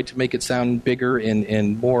another way to make it sound bigger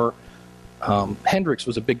and more. Hendrix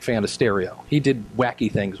was a big fan of stereo. He did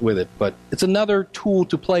wacky things with it, but it's another tool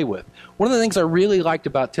to play with. One of the things I really liked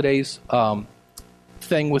about today's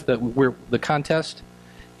thing with the contest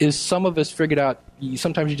is some of us figured out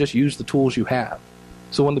sometimes you just use the tools you have.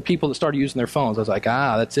 So when the people that started using their phones, I was like,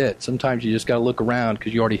 that's it. Sometimes you just got to look around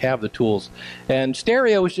because you already have the tools. And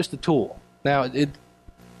stereo is just a tool. Now,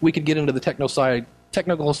 we could get into the technical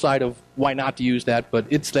side of why not to use that, but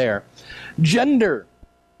it's there. Gender.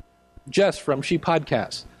 Jess from She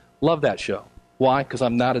Podcasts. Love that show. Why? Because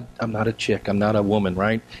I'm not a chick. I'm not a woman,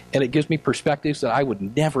 right? And it gives me perspectives that I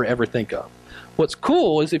would never, ever think of. What's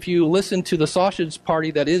cool is if you listen to the sausage party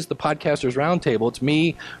that is the Podcasters Roundtable, it's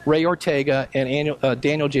me, Ray Ortega, and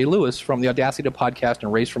Daniel J. Lewis from the Audacity to Podcast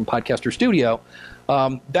and Ray's from Podcaster Studio.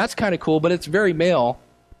 That's kind of cool, but it's very male.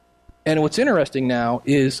 And what's interesting now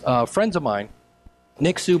is friends of mine,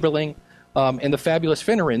 Nick Suberling, and the Fabulous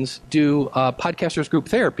Finnerins do Podcasters Group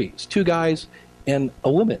Therapies, 2 guys and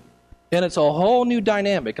a woman. And it's a whole new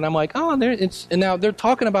dynamic. And I'm like, and now they're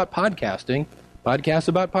talking about podcasting. Podcasts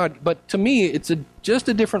about but to me, it's just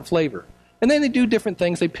a different flavor. And then they do different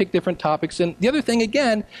things. They pick different topics. And the other thing,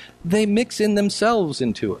 again, they mix in themselves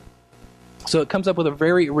into it. So it comes up with a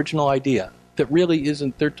very original idea that really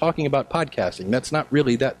isn't, they're talking about podcasting. That's not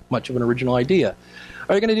really that much of an original idea.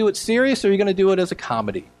 Are you going to do it serious, or are you going to do it as a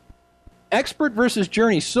comedy? Expert versus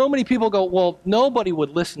journey. So many people go, well, nobody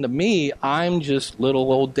would listen to me. I'm just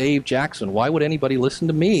little old Dave Jackson. Why would anybody listen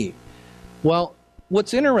to me? Well,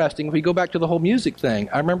 what's interesting, if we go back to the whole music thing,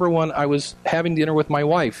 I remember when I was having dinner with my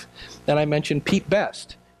wife, and I mentioned Pete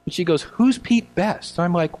Best. And she goes, who's Pete Best? And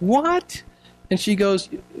I'm like, what? And she goes,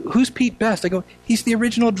 who's Pete Best? I go, he's the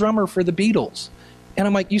original drummer for the Beatles. And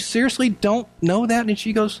I'm like, you seriously don't know that? And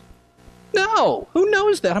she goes, no, who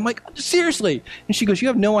knows that? I'm like, seriously? And she goes, you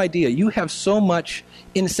have no idea. You have so much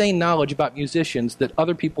insane knowledge about musicians that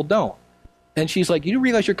other people don't. And she's like, you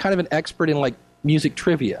realize you're kind of an expert in like music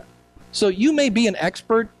trivia. So you may be an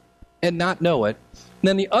expert and not know it. And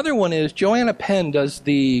then the other one is Joanna Penn does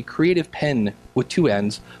the Creative Penn with 2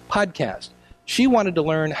 N's podcast. She wanted to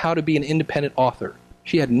learn how to be an independent author.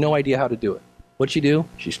 She had no idea how to do it. What'd she do?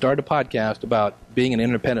 She started a podcast about being an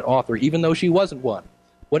independent author, even though she wasn't one.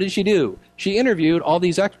 What did she do? She interviewed all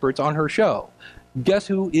these experts on her show. Guess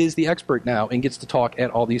who is the expert now and gets to talk at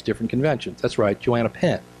all these different conventions? That's right, Joanna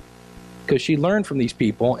Penn. because she learned from these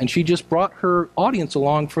people, and she just brought her audience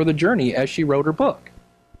along for the journey as she wrote her book.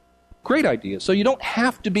 Great idea. So you don't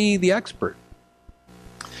have to be the expert.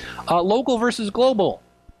 Local versus global.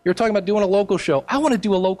 You're talking about doing a local show. I want to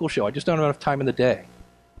do a local show. I just don't have enough time in the day.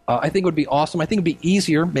 I think it would be awesome. I think it would be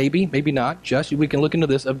easier, maybe not, just we can look into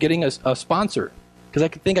this, of getting a sponsor. Because I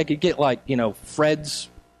think I could get, like, Fred's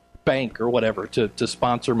Bank or whatever to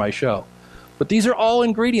sponsor my show. But these are all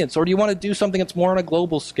ingredients. Or do you want to do something that's more on a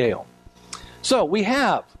global scale? So we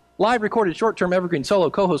have live recorded short-term evergreen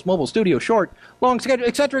solo co-host mobile studio short, long schedule,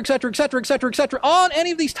 et cetera, on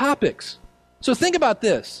any of these topics. So think about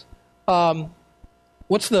this.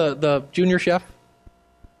 What's the junior chef?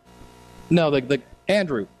 No, the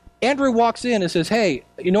Andrew. Andrew walks in and says, hey,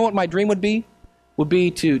 you know what my dream would be? Would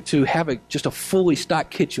be to have just a fully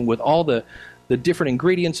stocked kitchen with all the different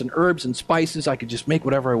ingredients and herbs and spices. I could just make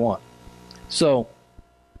whatever I want. So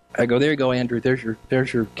I go, there you go, Andrew. There's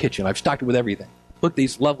your kitchen. I've stocked it with everything. Look,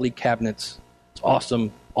 these lovely cabinets. It's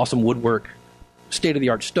awesome woodwork.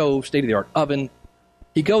 State-of-the-art stove, state-of-the-art oven.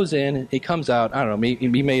 He goes in, and he comes out, I don't know,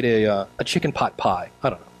 he made a chicken pot pie. I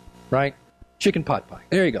don't know, right? Chicken pot pie.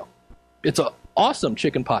 There you go. It's an awesome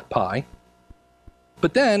chicken pot pie.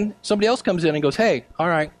 But then somebody else comes in and goes, hey, all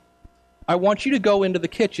right, I want you to go into the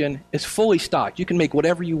kitchen. It's fully stocked. You can make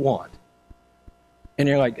whatever you want. And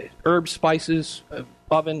you're like, herbs, spices,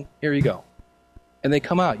 oven, here you go. And they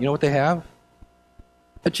come out. You know what they have?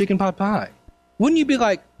 A chicken pot pie. Wouldn't you be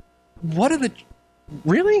like, what are the...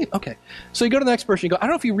 Really? Okay. So you go to the next person. You go, I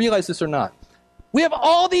don't know if you realize this or not. We have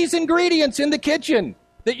all these ingredients in the kitchen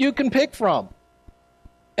that you can pick from.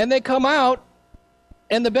 And they come out,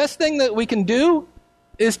 and the best thing that we can do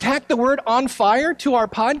is tack the word on fire to our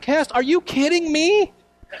podcast. Are you kidding me?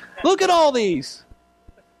 Look at all these.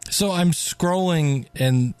 So I'm scrolling,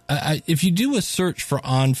 and if you do a search for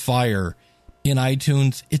On Fire in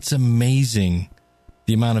iTunes, it's amazing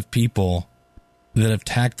the amount of people that have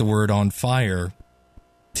tacked the word on fire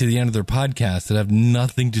to the end of their podcast that have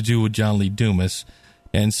nothing to do with John Lee Dumas.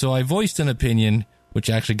 And so I voiced an opinion, which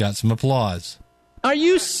actually got some applause. Are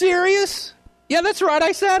you serious? Yeah, that's right.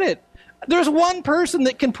 I said it. There's one person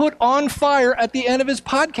that can put on fire at the end of his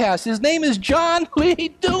podcast. His name is John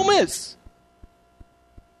Lee Dumas.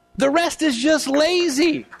 The rest is just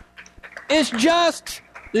lazy. It's just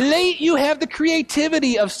late. You have the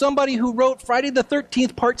creativity of somebody who wrote Friday the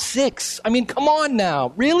 13th, Part 6. I mean, come on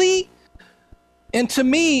now. Really? And to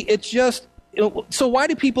me, it's just... So why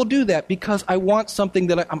do people do that? Because I want something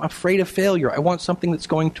that I'm afraid of failure. I want something that's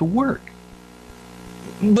going to work.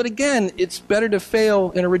 But again, it's better to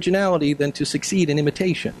fail in originality than to succeed in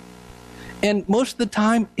imitation. And most of the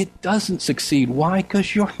time, it doesn't succeed. Why?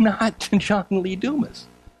 Because you're not John Lee Dumas.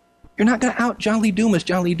 You're not going to out John Lee Dumas,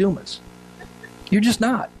 John Lee Dumas. You're just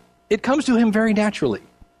not. It comes to him very naturally.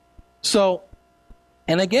 So,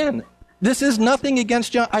 and again, this is nothing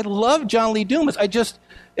against John. I love John Lee Dumas.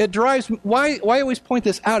 It drives me. Why I always point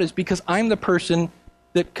this out is because I'm the person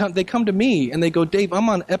that they come to me and they go, Dave, I'm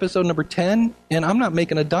on episode number 10 and I'm not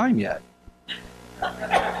making a dime yet.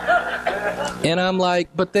 And I'm like,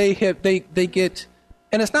 but they get,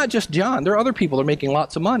 and it's not just John. There are other people that are making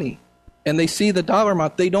lots of money, and they see the dollar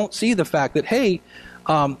amount. They don't see the fact that, hey,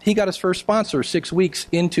 he got his first sponsor 6 weeks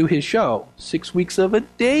into his show. 6 weeks of a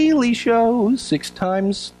daily show. 6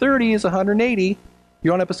 times 30 is 180.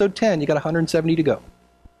 You're on episode 10. You got 170 to go.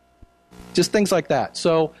 Just things like that.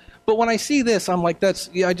 So, but when I see this, I'm like,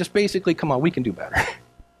 I just basically, come on, we can do better.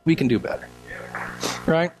 We can do better.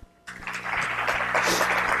 Right?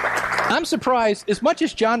 I'm surprised, as much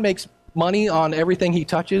as John makes money on everything he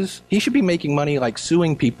touches, he should be making money like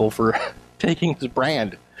suing people for taking his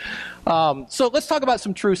brand. So let's talk about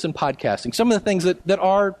some truths in podcasting. Some of the things that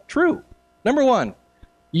are true. Number one,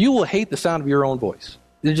 you will hate the sound of your own voice.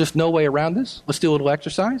 There's just no way around this. Let's do a little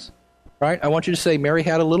exercise. Right? I want you to say, Mary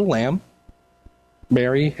had a little lamb.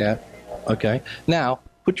 Mary had, okay. Now,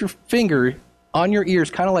 put your finger on your ears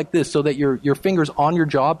kind of like this so that your finger's on your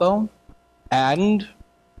jawbone. And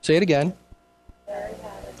say it again.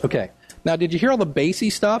 Okay. Now, did you hear all the bassy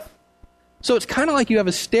stuff? So it's kind of like you have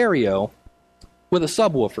a stereo with a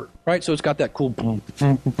subwoofer, right? So it's got that cool,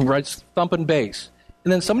 right, thumping bass.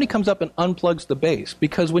 And then somebody comes up and unplugs the bass,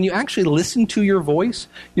 because when you actually listen to your voice,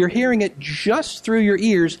 you're hearing it just through your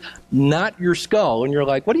ears, not your skull. And you're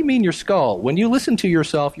like, what do you mean your skull? When you listen to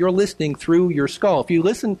yourself, you're listening through your skull. If you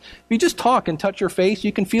just talk and touch your face,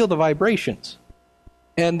 you can feel the vibrations.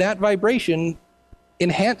 And that vibration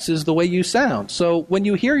enhances the way you sound. So when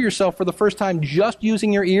you hear yourself for the first time just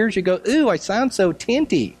using your ears, you go, ooh, I sound so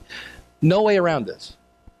tinty. No way around this.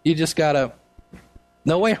 You just got to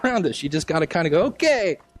kind of go,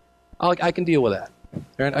 okay, I can deal with that.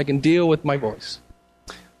 Right? I can deal with my voice.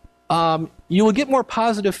 You will get more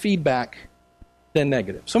positive feedback than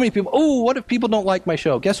negative. So many people, oh, what if people don't like my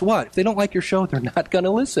show? Guess what? If they don't like your show, they're not going to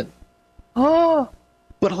listen. Oh,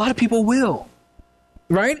 but a lot of people will.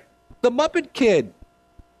 Right? The Muppet Kid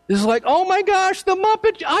is like, oh my gosh, the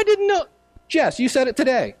Muppet, I didn't know. Jess, you said it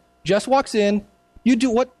today. Jess walks in, you do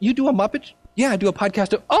what? You do a Muppet? Yeah, I do a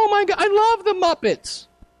podcast. Oh my God, I love the Muppets.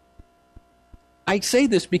 I say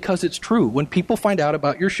this because it's true. When people find out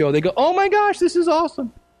about your show, they go, oh my gosh, this is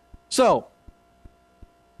awesome. So,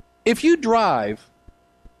 if you drive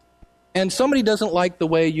and somebody doesn't like the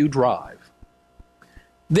way you drive,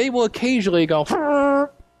 they will occasionally go,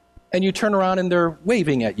 and you turn around and they're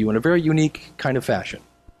waving at you in a very unique kind of fashion.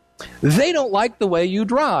 They don't like the way you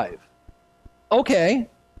drive. Okay.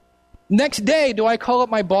 Next day, do I call up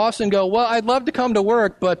my boss and go, well, I'd love to come to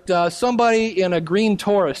work, but somebody in a green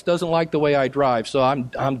Taurus doesn't like the way I drive, so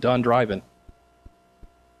I'm done driving.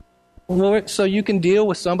 Well, so you can deal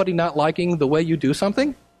with somebody not liking the way you do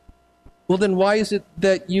something? Well, then why is it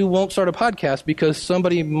that you won't start a podcast because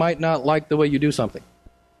somebody might not like the way you do something?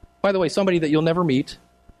 By the way, somebody that you'll never meet,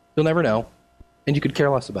 you'll never know, and you could care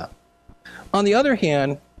less about. On the other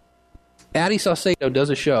hand, Addie Saucedo does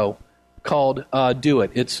a show called Do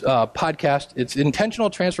It. It's a podcast. It's Intentional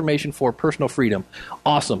Transformation for Personal Freedom.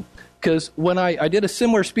 Awesome. Because when I did a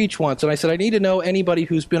similar speech once, and I said, I need to know anybody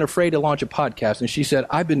who's been afraid to launch a podcast. And she said,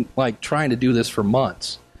 I've been trying to do this for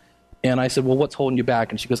months. And I said, well, what's holding you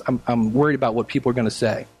back? And she goes, I'm worried about what people are going to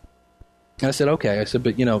say. And I said, okay. I said,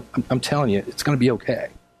 but I'm telling you, it's going to be okay.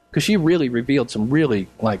 Because she really revealed some really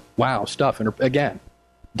wow stuff in her, again,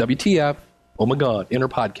 WTF, oh my God, in her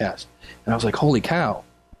podcast. And I was like, holy cow.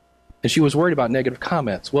 And she was worried about negative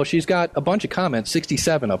comments. Well, she's got a bunch of comments,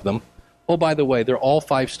 67 of them. Oh, by the way, they're all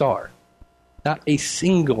 5-star. Not a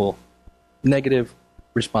single negative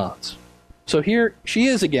response. So here she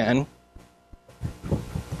is again.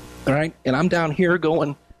 All right. And I'm down here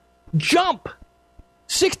going, jump!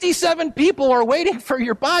 67 people are waiting for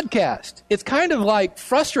your podcast. It's kind of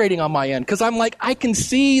frustrating on my end because I'm I can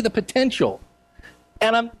see the potential.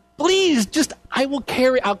 And please,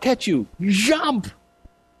 I'll catch you. Jump!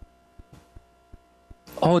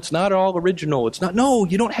 Oh, it's not all original. It's not. No,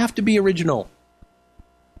 you don't have to be original.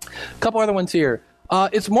 A couple other ones here.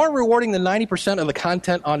 It's more rewarding than 90% of the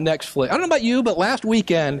content on Netflix. I don't know about you, but last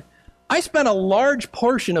weekend, I spent a large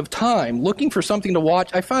portion of time looking for something to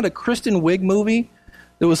watch. I found a Kristen Wiig movie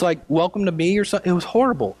that was Welcome to Me or something. It was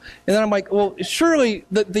horrible. And then I'm well, surely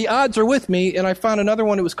the odds are with me. And I found another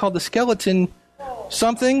one. It was called The Skeleton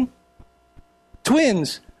something.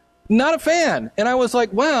 Twins. Not a fan. And I was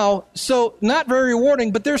wow, so not very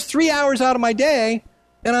rewarding, but there's 3 hours out of my day,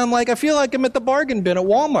 and I'm I feel like I'm at the bargain bin at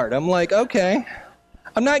Walmart. I'm okay.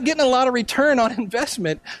 I'm not getting a lot of return on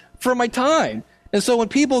investment for my time. And so when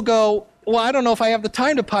people go, well, I don't know if I have the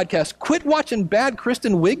time to podcast, quit watching bad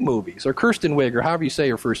Kristen Wiig movies, or Kirsten Wiig, or however you say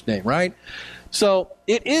her first name, right? So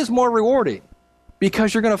it is more rewarding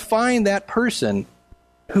because you're going to find that person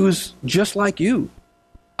who's just like you.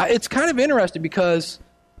 It's kind of interesting because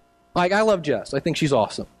I love Jess. I think she's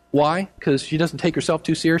awesome. Why? Because she doesn't take herself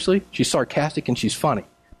too seriously. She's sarcastic and she's funny.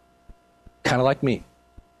 Kind of like me.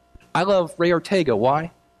 I love Ray Ortega.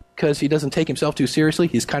 Why? Because he doesn't take himself too seriously.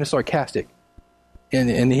 He's kind of sarcastic.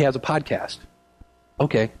 And he has a podcast.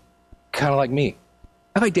 Okay. Kind of like me.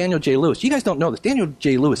 I like Daniel J. Lewis. You guys don't know this. Daniel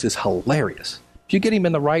J. Lewis is hilarious. If you get him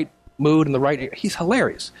in the right mood and the right... He's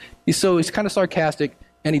hilarious. He's kind of sarcastic,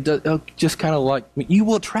 and he does just kind of like me. You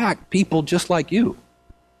will attract people just like you.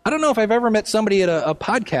 I don't know if I've ever met somebody at a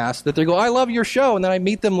podcast that they go, I love your show, and then I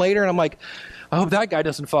meet them later, and I'm I hope that guy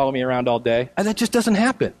doesn't follow me around all day. And that just doesn't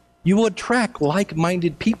happen. You will attract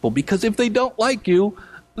like-minded people, because if they don't like you,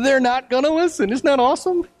 they're not going to listen. Isn't that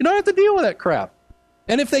awesome? You don't have to deal with that crap.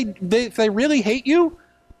 And if they really hate you,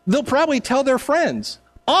 they'll probably tell their friends.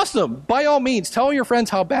 Awesome. By all means, tell your friends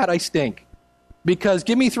how bad I stink. Because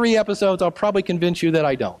give me 3 episodes, I'll probably convince you that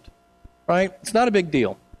I don't. Right? It's not a big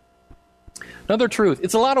deal. Another truth,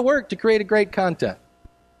 it's a lot of work to create a great content.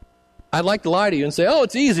 I'd like to lie to you and say, oh,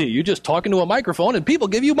 it's easy. You just talk into a microphone and people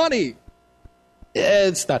give you money.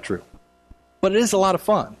 It's not true. But it is a lot of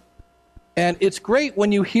fun. And it's great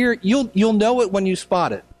when you hear, you'll know it when you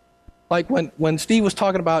spot it. Like when Steve was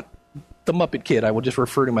talking about the Muppet Kid, I will just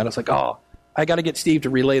refer to him and it's oh, I got to get Steve to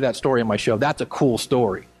relay that story on my show. That's a cool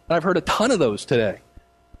story. And I've heard a ton of those today.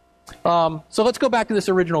 So let's go back to this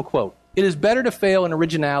original quote. It is better to fail in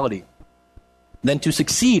originality than to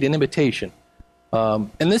succeed in imitation. And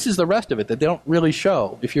this is the rest of it that they don't really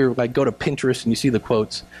show. If you're go to Pinterest and you see the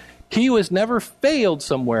quotes. He who has never failed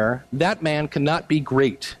somewhere, that man cannot be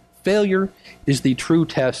great. Failure is the true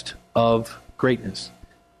test of greatness.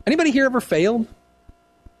 Anybody here ever failed?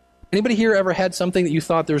 Anybody here ever had something that you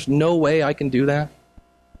thought there's no way I can do that?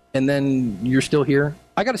 And then you're still here?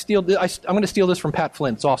 I'm going to steal this from Pat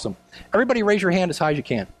Flynn. It's awesome. Everybody raise your hand as high as you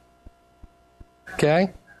can.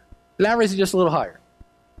 Okay? Now raise it just a little higher.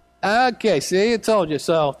 Okay, see, I told you.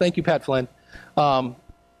 So, thank you, Pat Flynn. So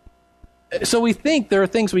we think there are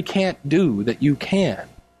things we can't do that you can.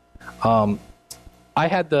 I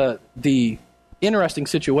had the interesting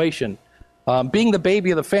situation. Being the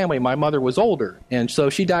baby of the family, my mother was older, and so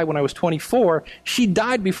she died when I was 24. She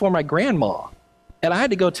died before my grandma, and I had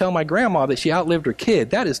to go tell my grandma that she outlived her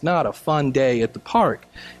kid. That is not a fun day at the park.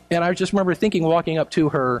 And I just remember thinking, walking up to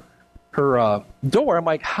her door, I'm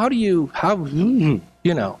like, how, you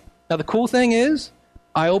know. Now, the cool thing is,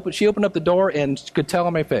 she opened up the door and could tell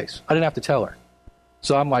on my face. I didn't have to tell her.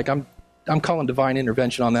 So I'm like, I'm calling divine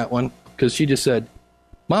intervention on that one, because she just said,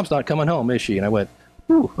 Mom's not coming home, is she? And I went,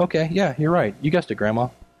 ooh, okay, yeah, you're right. You guessed it, Grandma.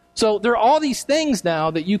 So there are all these things now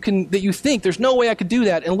that you think there's no way I could do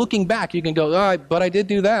that, and looking back, you can go, but I did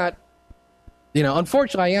do that. You know,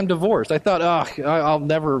 unfortunately, I am divorced. I thought, I'll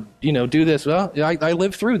never, do this. Well, I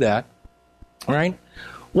lived through that. All right.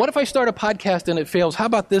 What if I start a podcast and it fails? How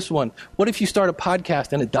about this one? What if you start a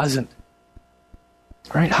podcast and it doesn't?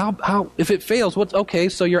 All right. How if it fails? What's okay?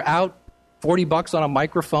 So you're out $40 on a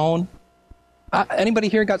microphone. Anybody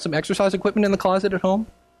here got some exercise equipment in the closet at home?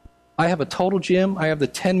 I have a total gym. I have the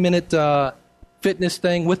 10-minute fitness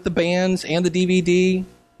thing with the bands and the DVD.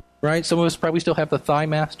 Right. Some of us probably still have the Thigh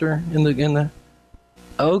Master in the.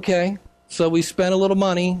 Okay. So we spent a little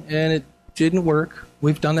money and it didn't work.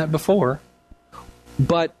 We've done that before.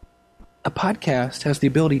 But a podcast has the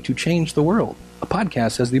ability to change the world. A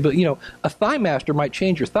podcast has the ability, a Thigh Master might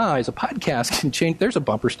change your thighs. A podcast can change, there's a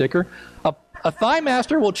bumper sticker. A Thigh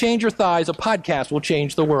Master will change your thighs. A podcast will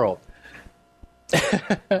change the world.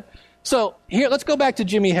 So here, let's go back to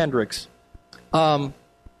Jimi Hendrix. I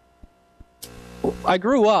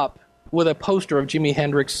grew up with a poster of Jimi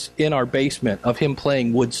Hendrix in our basement of him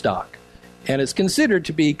playing Woodstock. And it's considered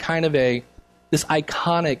to be kind of this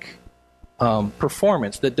iconic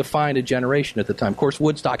performance that defined a generation at the time. Of course,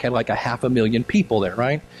 Woodstock had like 500,000 people there,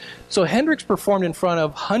 right? So Hendrix performed in front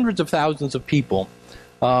of hundreds of thousands of people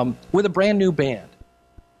with a brand new band.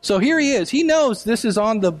 So here he is. He knows this is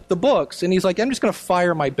on the books, and he's like, I'm just going to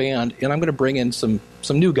fire my band, and I'm going to bring in some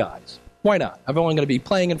new guys. Why not? I'm only going to be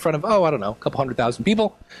playing in front of, I don't know, a couple 100,000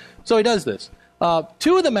 people. So he does this.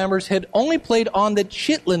 Two of the members had only played on the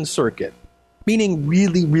Chitlin circuit, meaning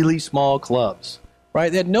really, really small clubs. Right?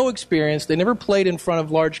 They had no experience. They never played in front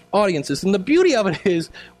of large audiences. And the beauty of it is,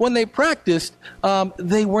 when they practiced,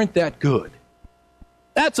 they weren't that good.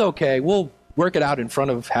 That's okay. We'll work it out in front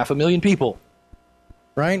of 500,000 people.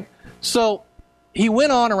 Right? So he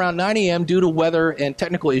went on around 9 a.m. due to weather and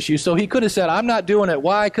technical issues. So he could have said, I'm not doing it.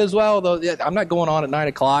 Why? Because, I'm not going on at 9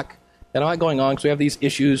 o'clock. And I'm not going on because we have these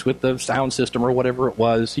issues with the sound system or whatever it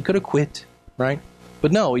was. He could have quit. Right?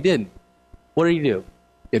 But no, he didn't. What did he do?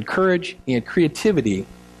 He had courage, he had creativity,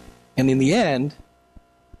 and in the end,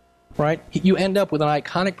 right, you end up with an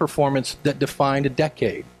iconic performance that defined a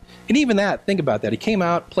decade. And even that, think about that. He came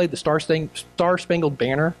out, played the Star-Spangled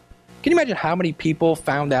Banner. Can you imagine how many people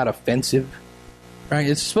found that offensive? Right?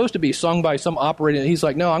 It's supposed to be sung by some operator, and he's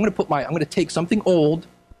like, no, I'm going to take something old,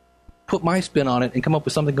 put my spin on it, and come up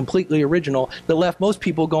with something completely original that left most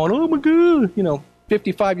people going, oh my God,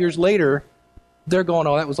 55 years later, they're going,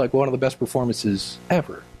 that was like one of the best performances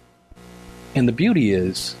ever. And the beauty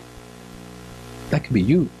is, that could be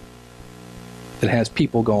you. That has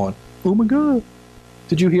people going, oh my God,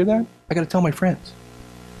 did you hear that? I got to tell my friends.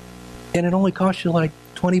 And it only costs you like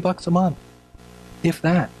 $20 a month. If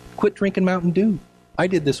that. Quit drinking Mountain Dew. I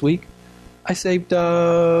did this week. I saved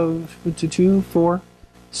 2, 4,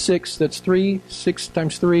 6, that's 3, 6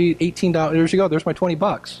 times 3, $18. There you go, there's my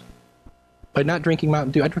 $20. By not drinking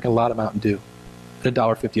Mountain Dew, I drink a lot of Mountain Dew. At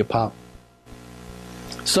 $1.50 a pop.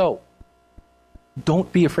 So,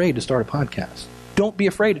 don't be afraid to start a podcast. Don't be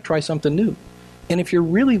afraid to try something new. And if you're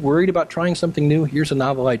really worried about trying something new, here's a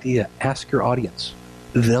novel idea. Ask your audience.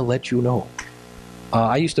 They'll let you know.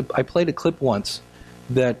 I played a clip once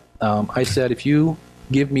that I said, if you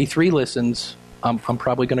give me 3 listens, I'm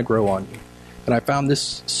probably going to grow on you. And I found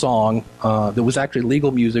this song that was actually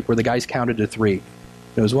legal music where the guys counted to 3.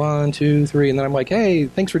 It was 1, 2, 3, and then I'm like, hey,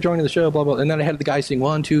 thanks for joining the show, blah, blah. And then I had the guy sing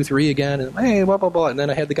 1, 2, 3 again, and hey, blah, blah, blah. And then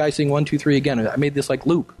I had the guy sing 1, 2, 3 again. And I made this like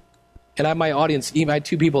loop. And I had my audience, I had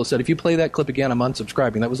 2 people that said, if you play that clip again, I'm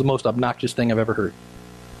unsubscribing. That was the most obnoxious thing I've ever heard.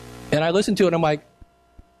 And I listened to it, and I'm like,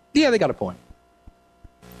 yeah, they got a point.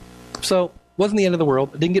 So, wasn't the end of the world.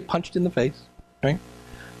 I didn't get punched in the face, right?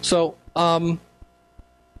 So,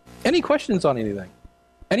 Any questions on anything?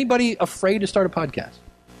 Anybody afraid to start a podcast?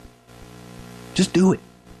 Just do it.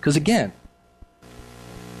 Because again,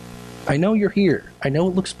 I know you're here. I know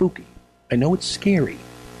it looks spooky. I know it's scary.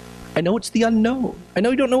 I know it's the unknown. I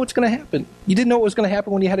know you don't know what's going to happen. You didn't know what was going to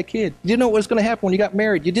happen when you had a kid. You didn't know what was going to happen when you got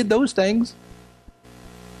married. You did those things.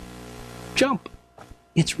 Jump.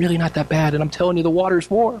 It's really not that bad, and I'm telling you, the water's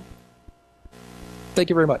warm. Thank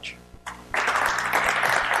you very much.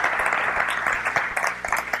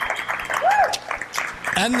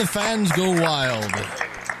 And the fans go wild.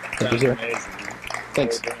 Thank you, sir.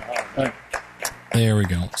 Thanks. All right. There we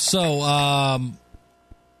go. So,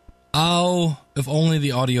 if only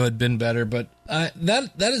the audio had been better, but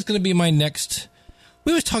that is going to be my next.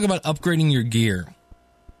 We always talk about upgrading your gear,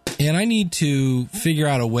 and I need to figure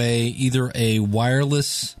out a way, either a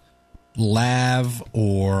wireless lav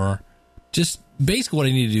or just basically what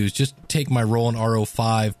I need to do is just take my Roland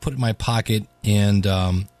RO5, put it in my pocket, and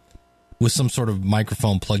with some sort of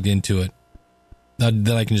microphone plugged into it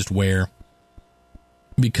that I can just wear.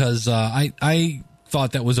 Because I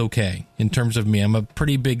thought that was okay in terms of me. I'm a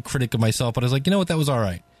pretty big critic of myself, but I was like, you know what, that was all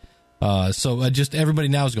right. So everybody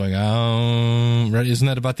now is going, right? Isn't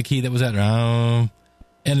that about the key that was at? And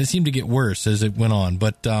it seemed to get worse as it went on.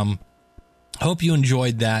 But hope you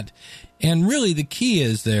enjoyed that. And really, the key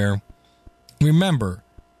is there. Remember,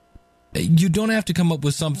 you don't have to come up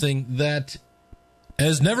with something that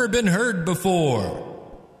has never been heard before.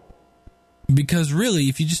 Because really,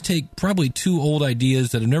 if you just take probably two old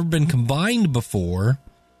ideas that have never been combined before,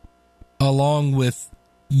 along with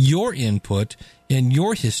your input and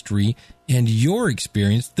your history and your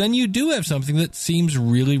experience, then you do have something that seems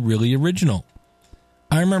really, really original.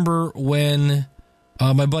 I remember when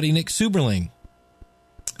my buddy Nick Suberling,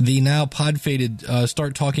 the now pod-fated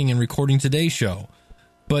Start Talking and Recording Today show,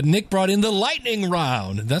 but Nick brought in the lightning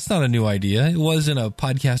round. That's not a new idea. It wasn't a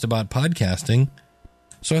podcast about podcasting.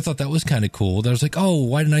 So I thought that was kind of cool. I was like, oh,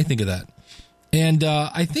 why didn't I think of that? And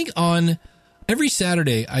I think on every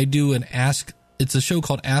Saturday I do it's a show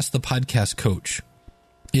called Ask the Podcast Coach.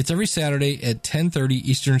 It's every Saturday at 10:30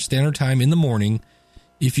 Eastern Standard Time in the morning.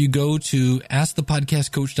 If you go to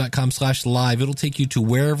askthepodcastcoach.com/live, it'll take you to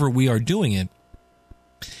wherever we are doing it.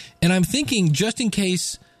 And I'm thinking, just in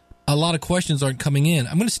case a lot of questions aren't coming in,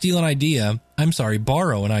 I'm going to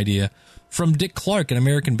borrow an idea from Dick Clark at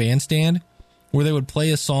American Bandstand, where they would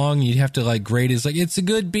play a song, you'd have to like grade it. It's like, it's a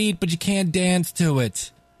good beat, but you can't dance to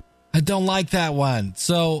it. I don't like that one.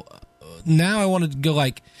 So now I wanted to go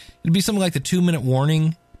it'd be something like the 2-minute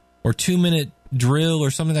warning or 2-minute drill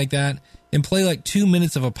or something like that, and play like 2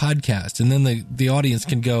 minutes of a podcast, and then the audience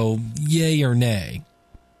can go yay or nay.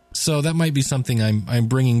 So that might be something I'm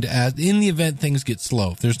bringing to add in the event things get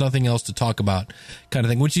slow, if there's nothing else to talk about, kind of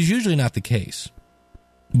thing, which is usually not the case.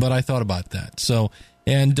 But I thought about that. So,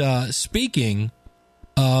 and speaking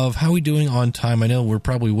of how are we doing on time, I know we're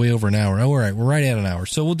probably way over an hour. Oh, all right, we're right at an hour,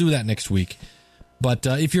 so we'll do that next week. But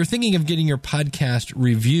if you're thinking of getting your podcast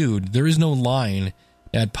reviewed, there is no line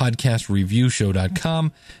at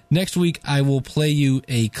podcastreviewshow.com. Next week, I will play you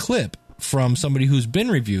a clip from somebody who's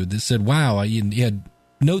been reviewed that said, wow, you had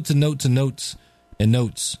notes and notes and notes and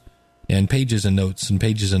notes and pages and notes and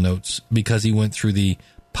pages and notes because he went through the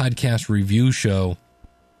podcast review show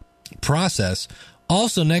process.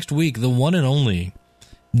 Also, next week, the one and only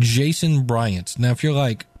Jason Bryant. Now, if you're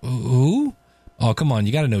like, who? Oh, come on,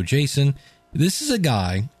 you got to know Jason. This is a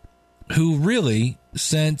guy who really,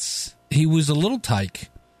 since he was a little tyke,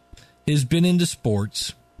 has been into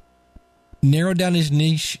sports, narrowed down his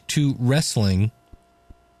niche to wrestling,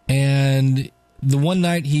 and the one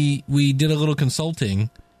night we did a little consulting,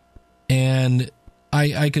 and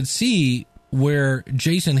I could see where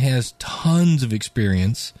Jason has tons of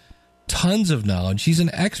experience, tons of knowledge. He's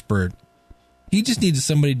an expert. He just needed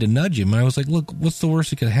somebody to nudge him. I was like, look, what's the worst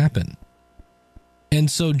that could happen? And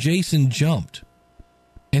so Jason jumped,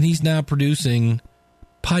 and he's now producing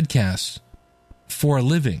podcasts for a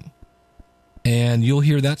living. And you'll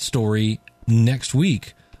hear that story next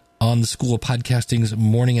week on the School of Podcasting's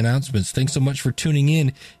morning announcements. Thanks so much for tuning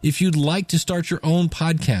in. If you'd like to start your own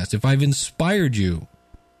podcast, if I've inspired you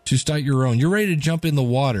to start your own, you're ready to jump in the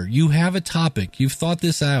water, you have a topic, you've thought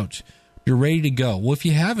this out, you're ready to go. Well, if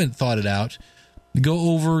you haven't thought it out,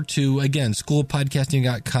 go over to, again,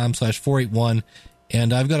 schoolofpodcasting.com/481,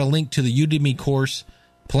 and I've got a link to the Udemy course,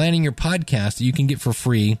 Planning Your Podcast, that you can get for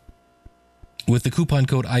free with the coupon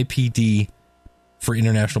code IPD for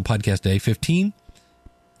International Podcast Day 15.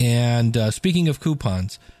 And speaking of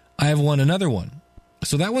coupons, I have another one.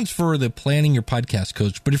 So that one's for the Planning Your Podcast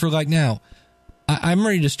coach. But if you're like, now, I'm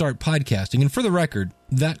ready to start podcasting. And for the record,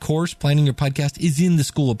 that course, Planning Your Podcast, is in the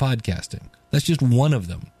School of Podcasting. That's just one of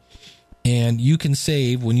them. And you can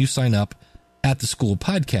save when you sign up at the School of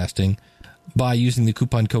Podcasting by using the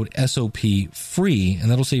coupon code SOPFREE,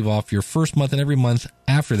 and that'll save off your first month and every month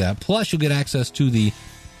after that. Plus, you'll get access to the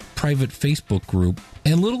private Facebook group.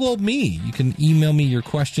 And little old me, you can email me your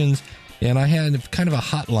questions, and I had kind of a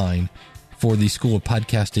hotline for the School of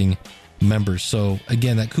Podcasting members. So,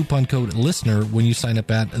 again, that coupon code LISTENER when you sign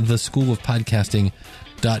up at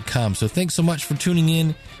theschoolofpodcasting.com. So, thanks so much for tuning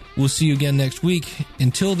in. We'll see you again next week.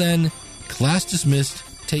 Until then, class dismissed.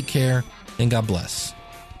 Take care, and God bless.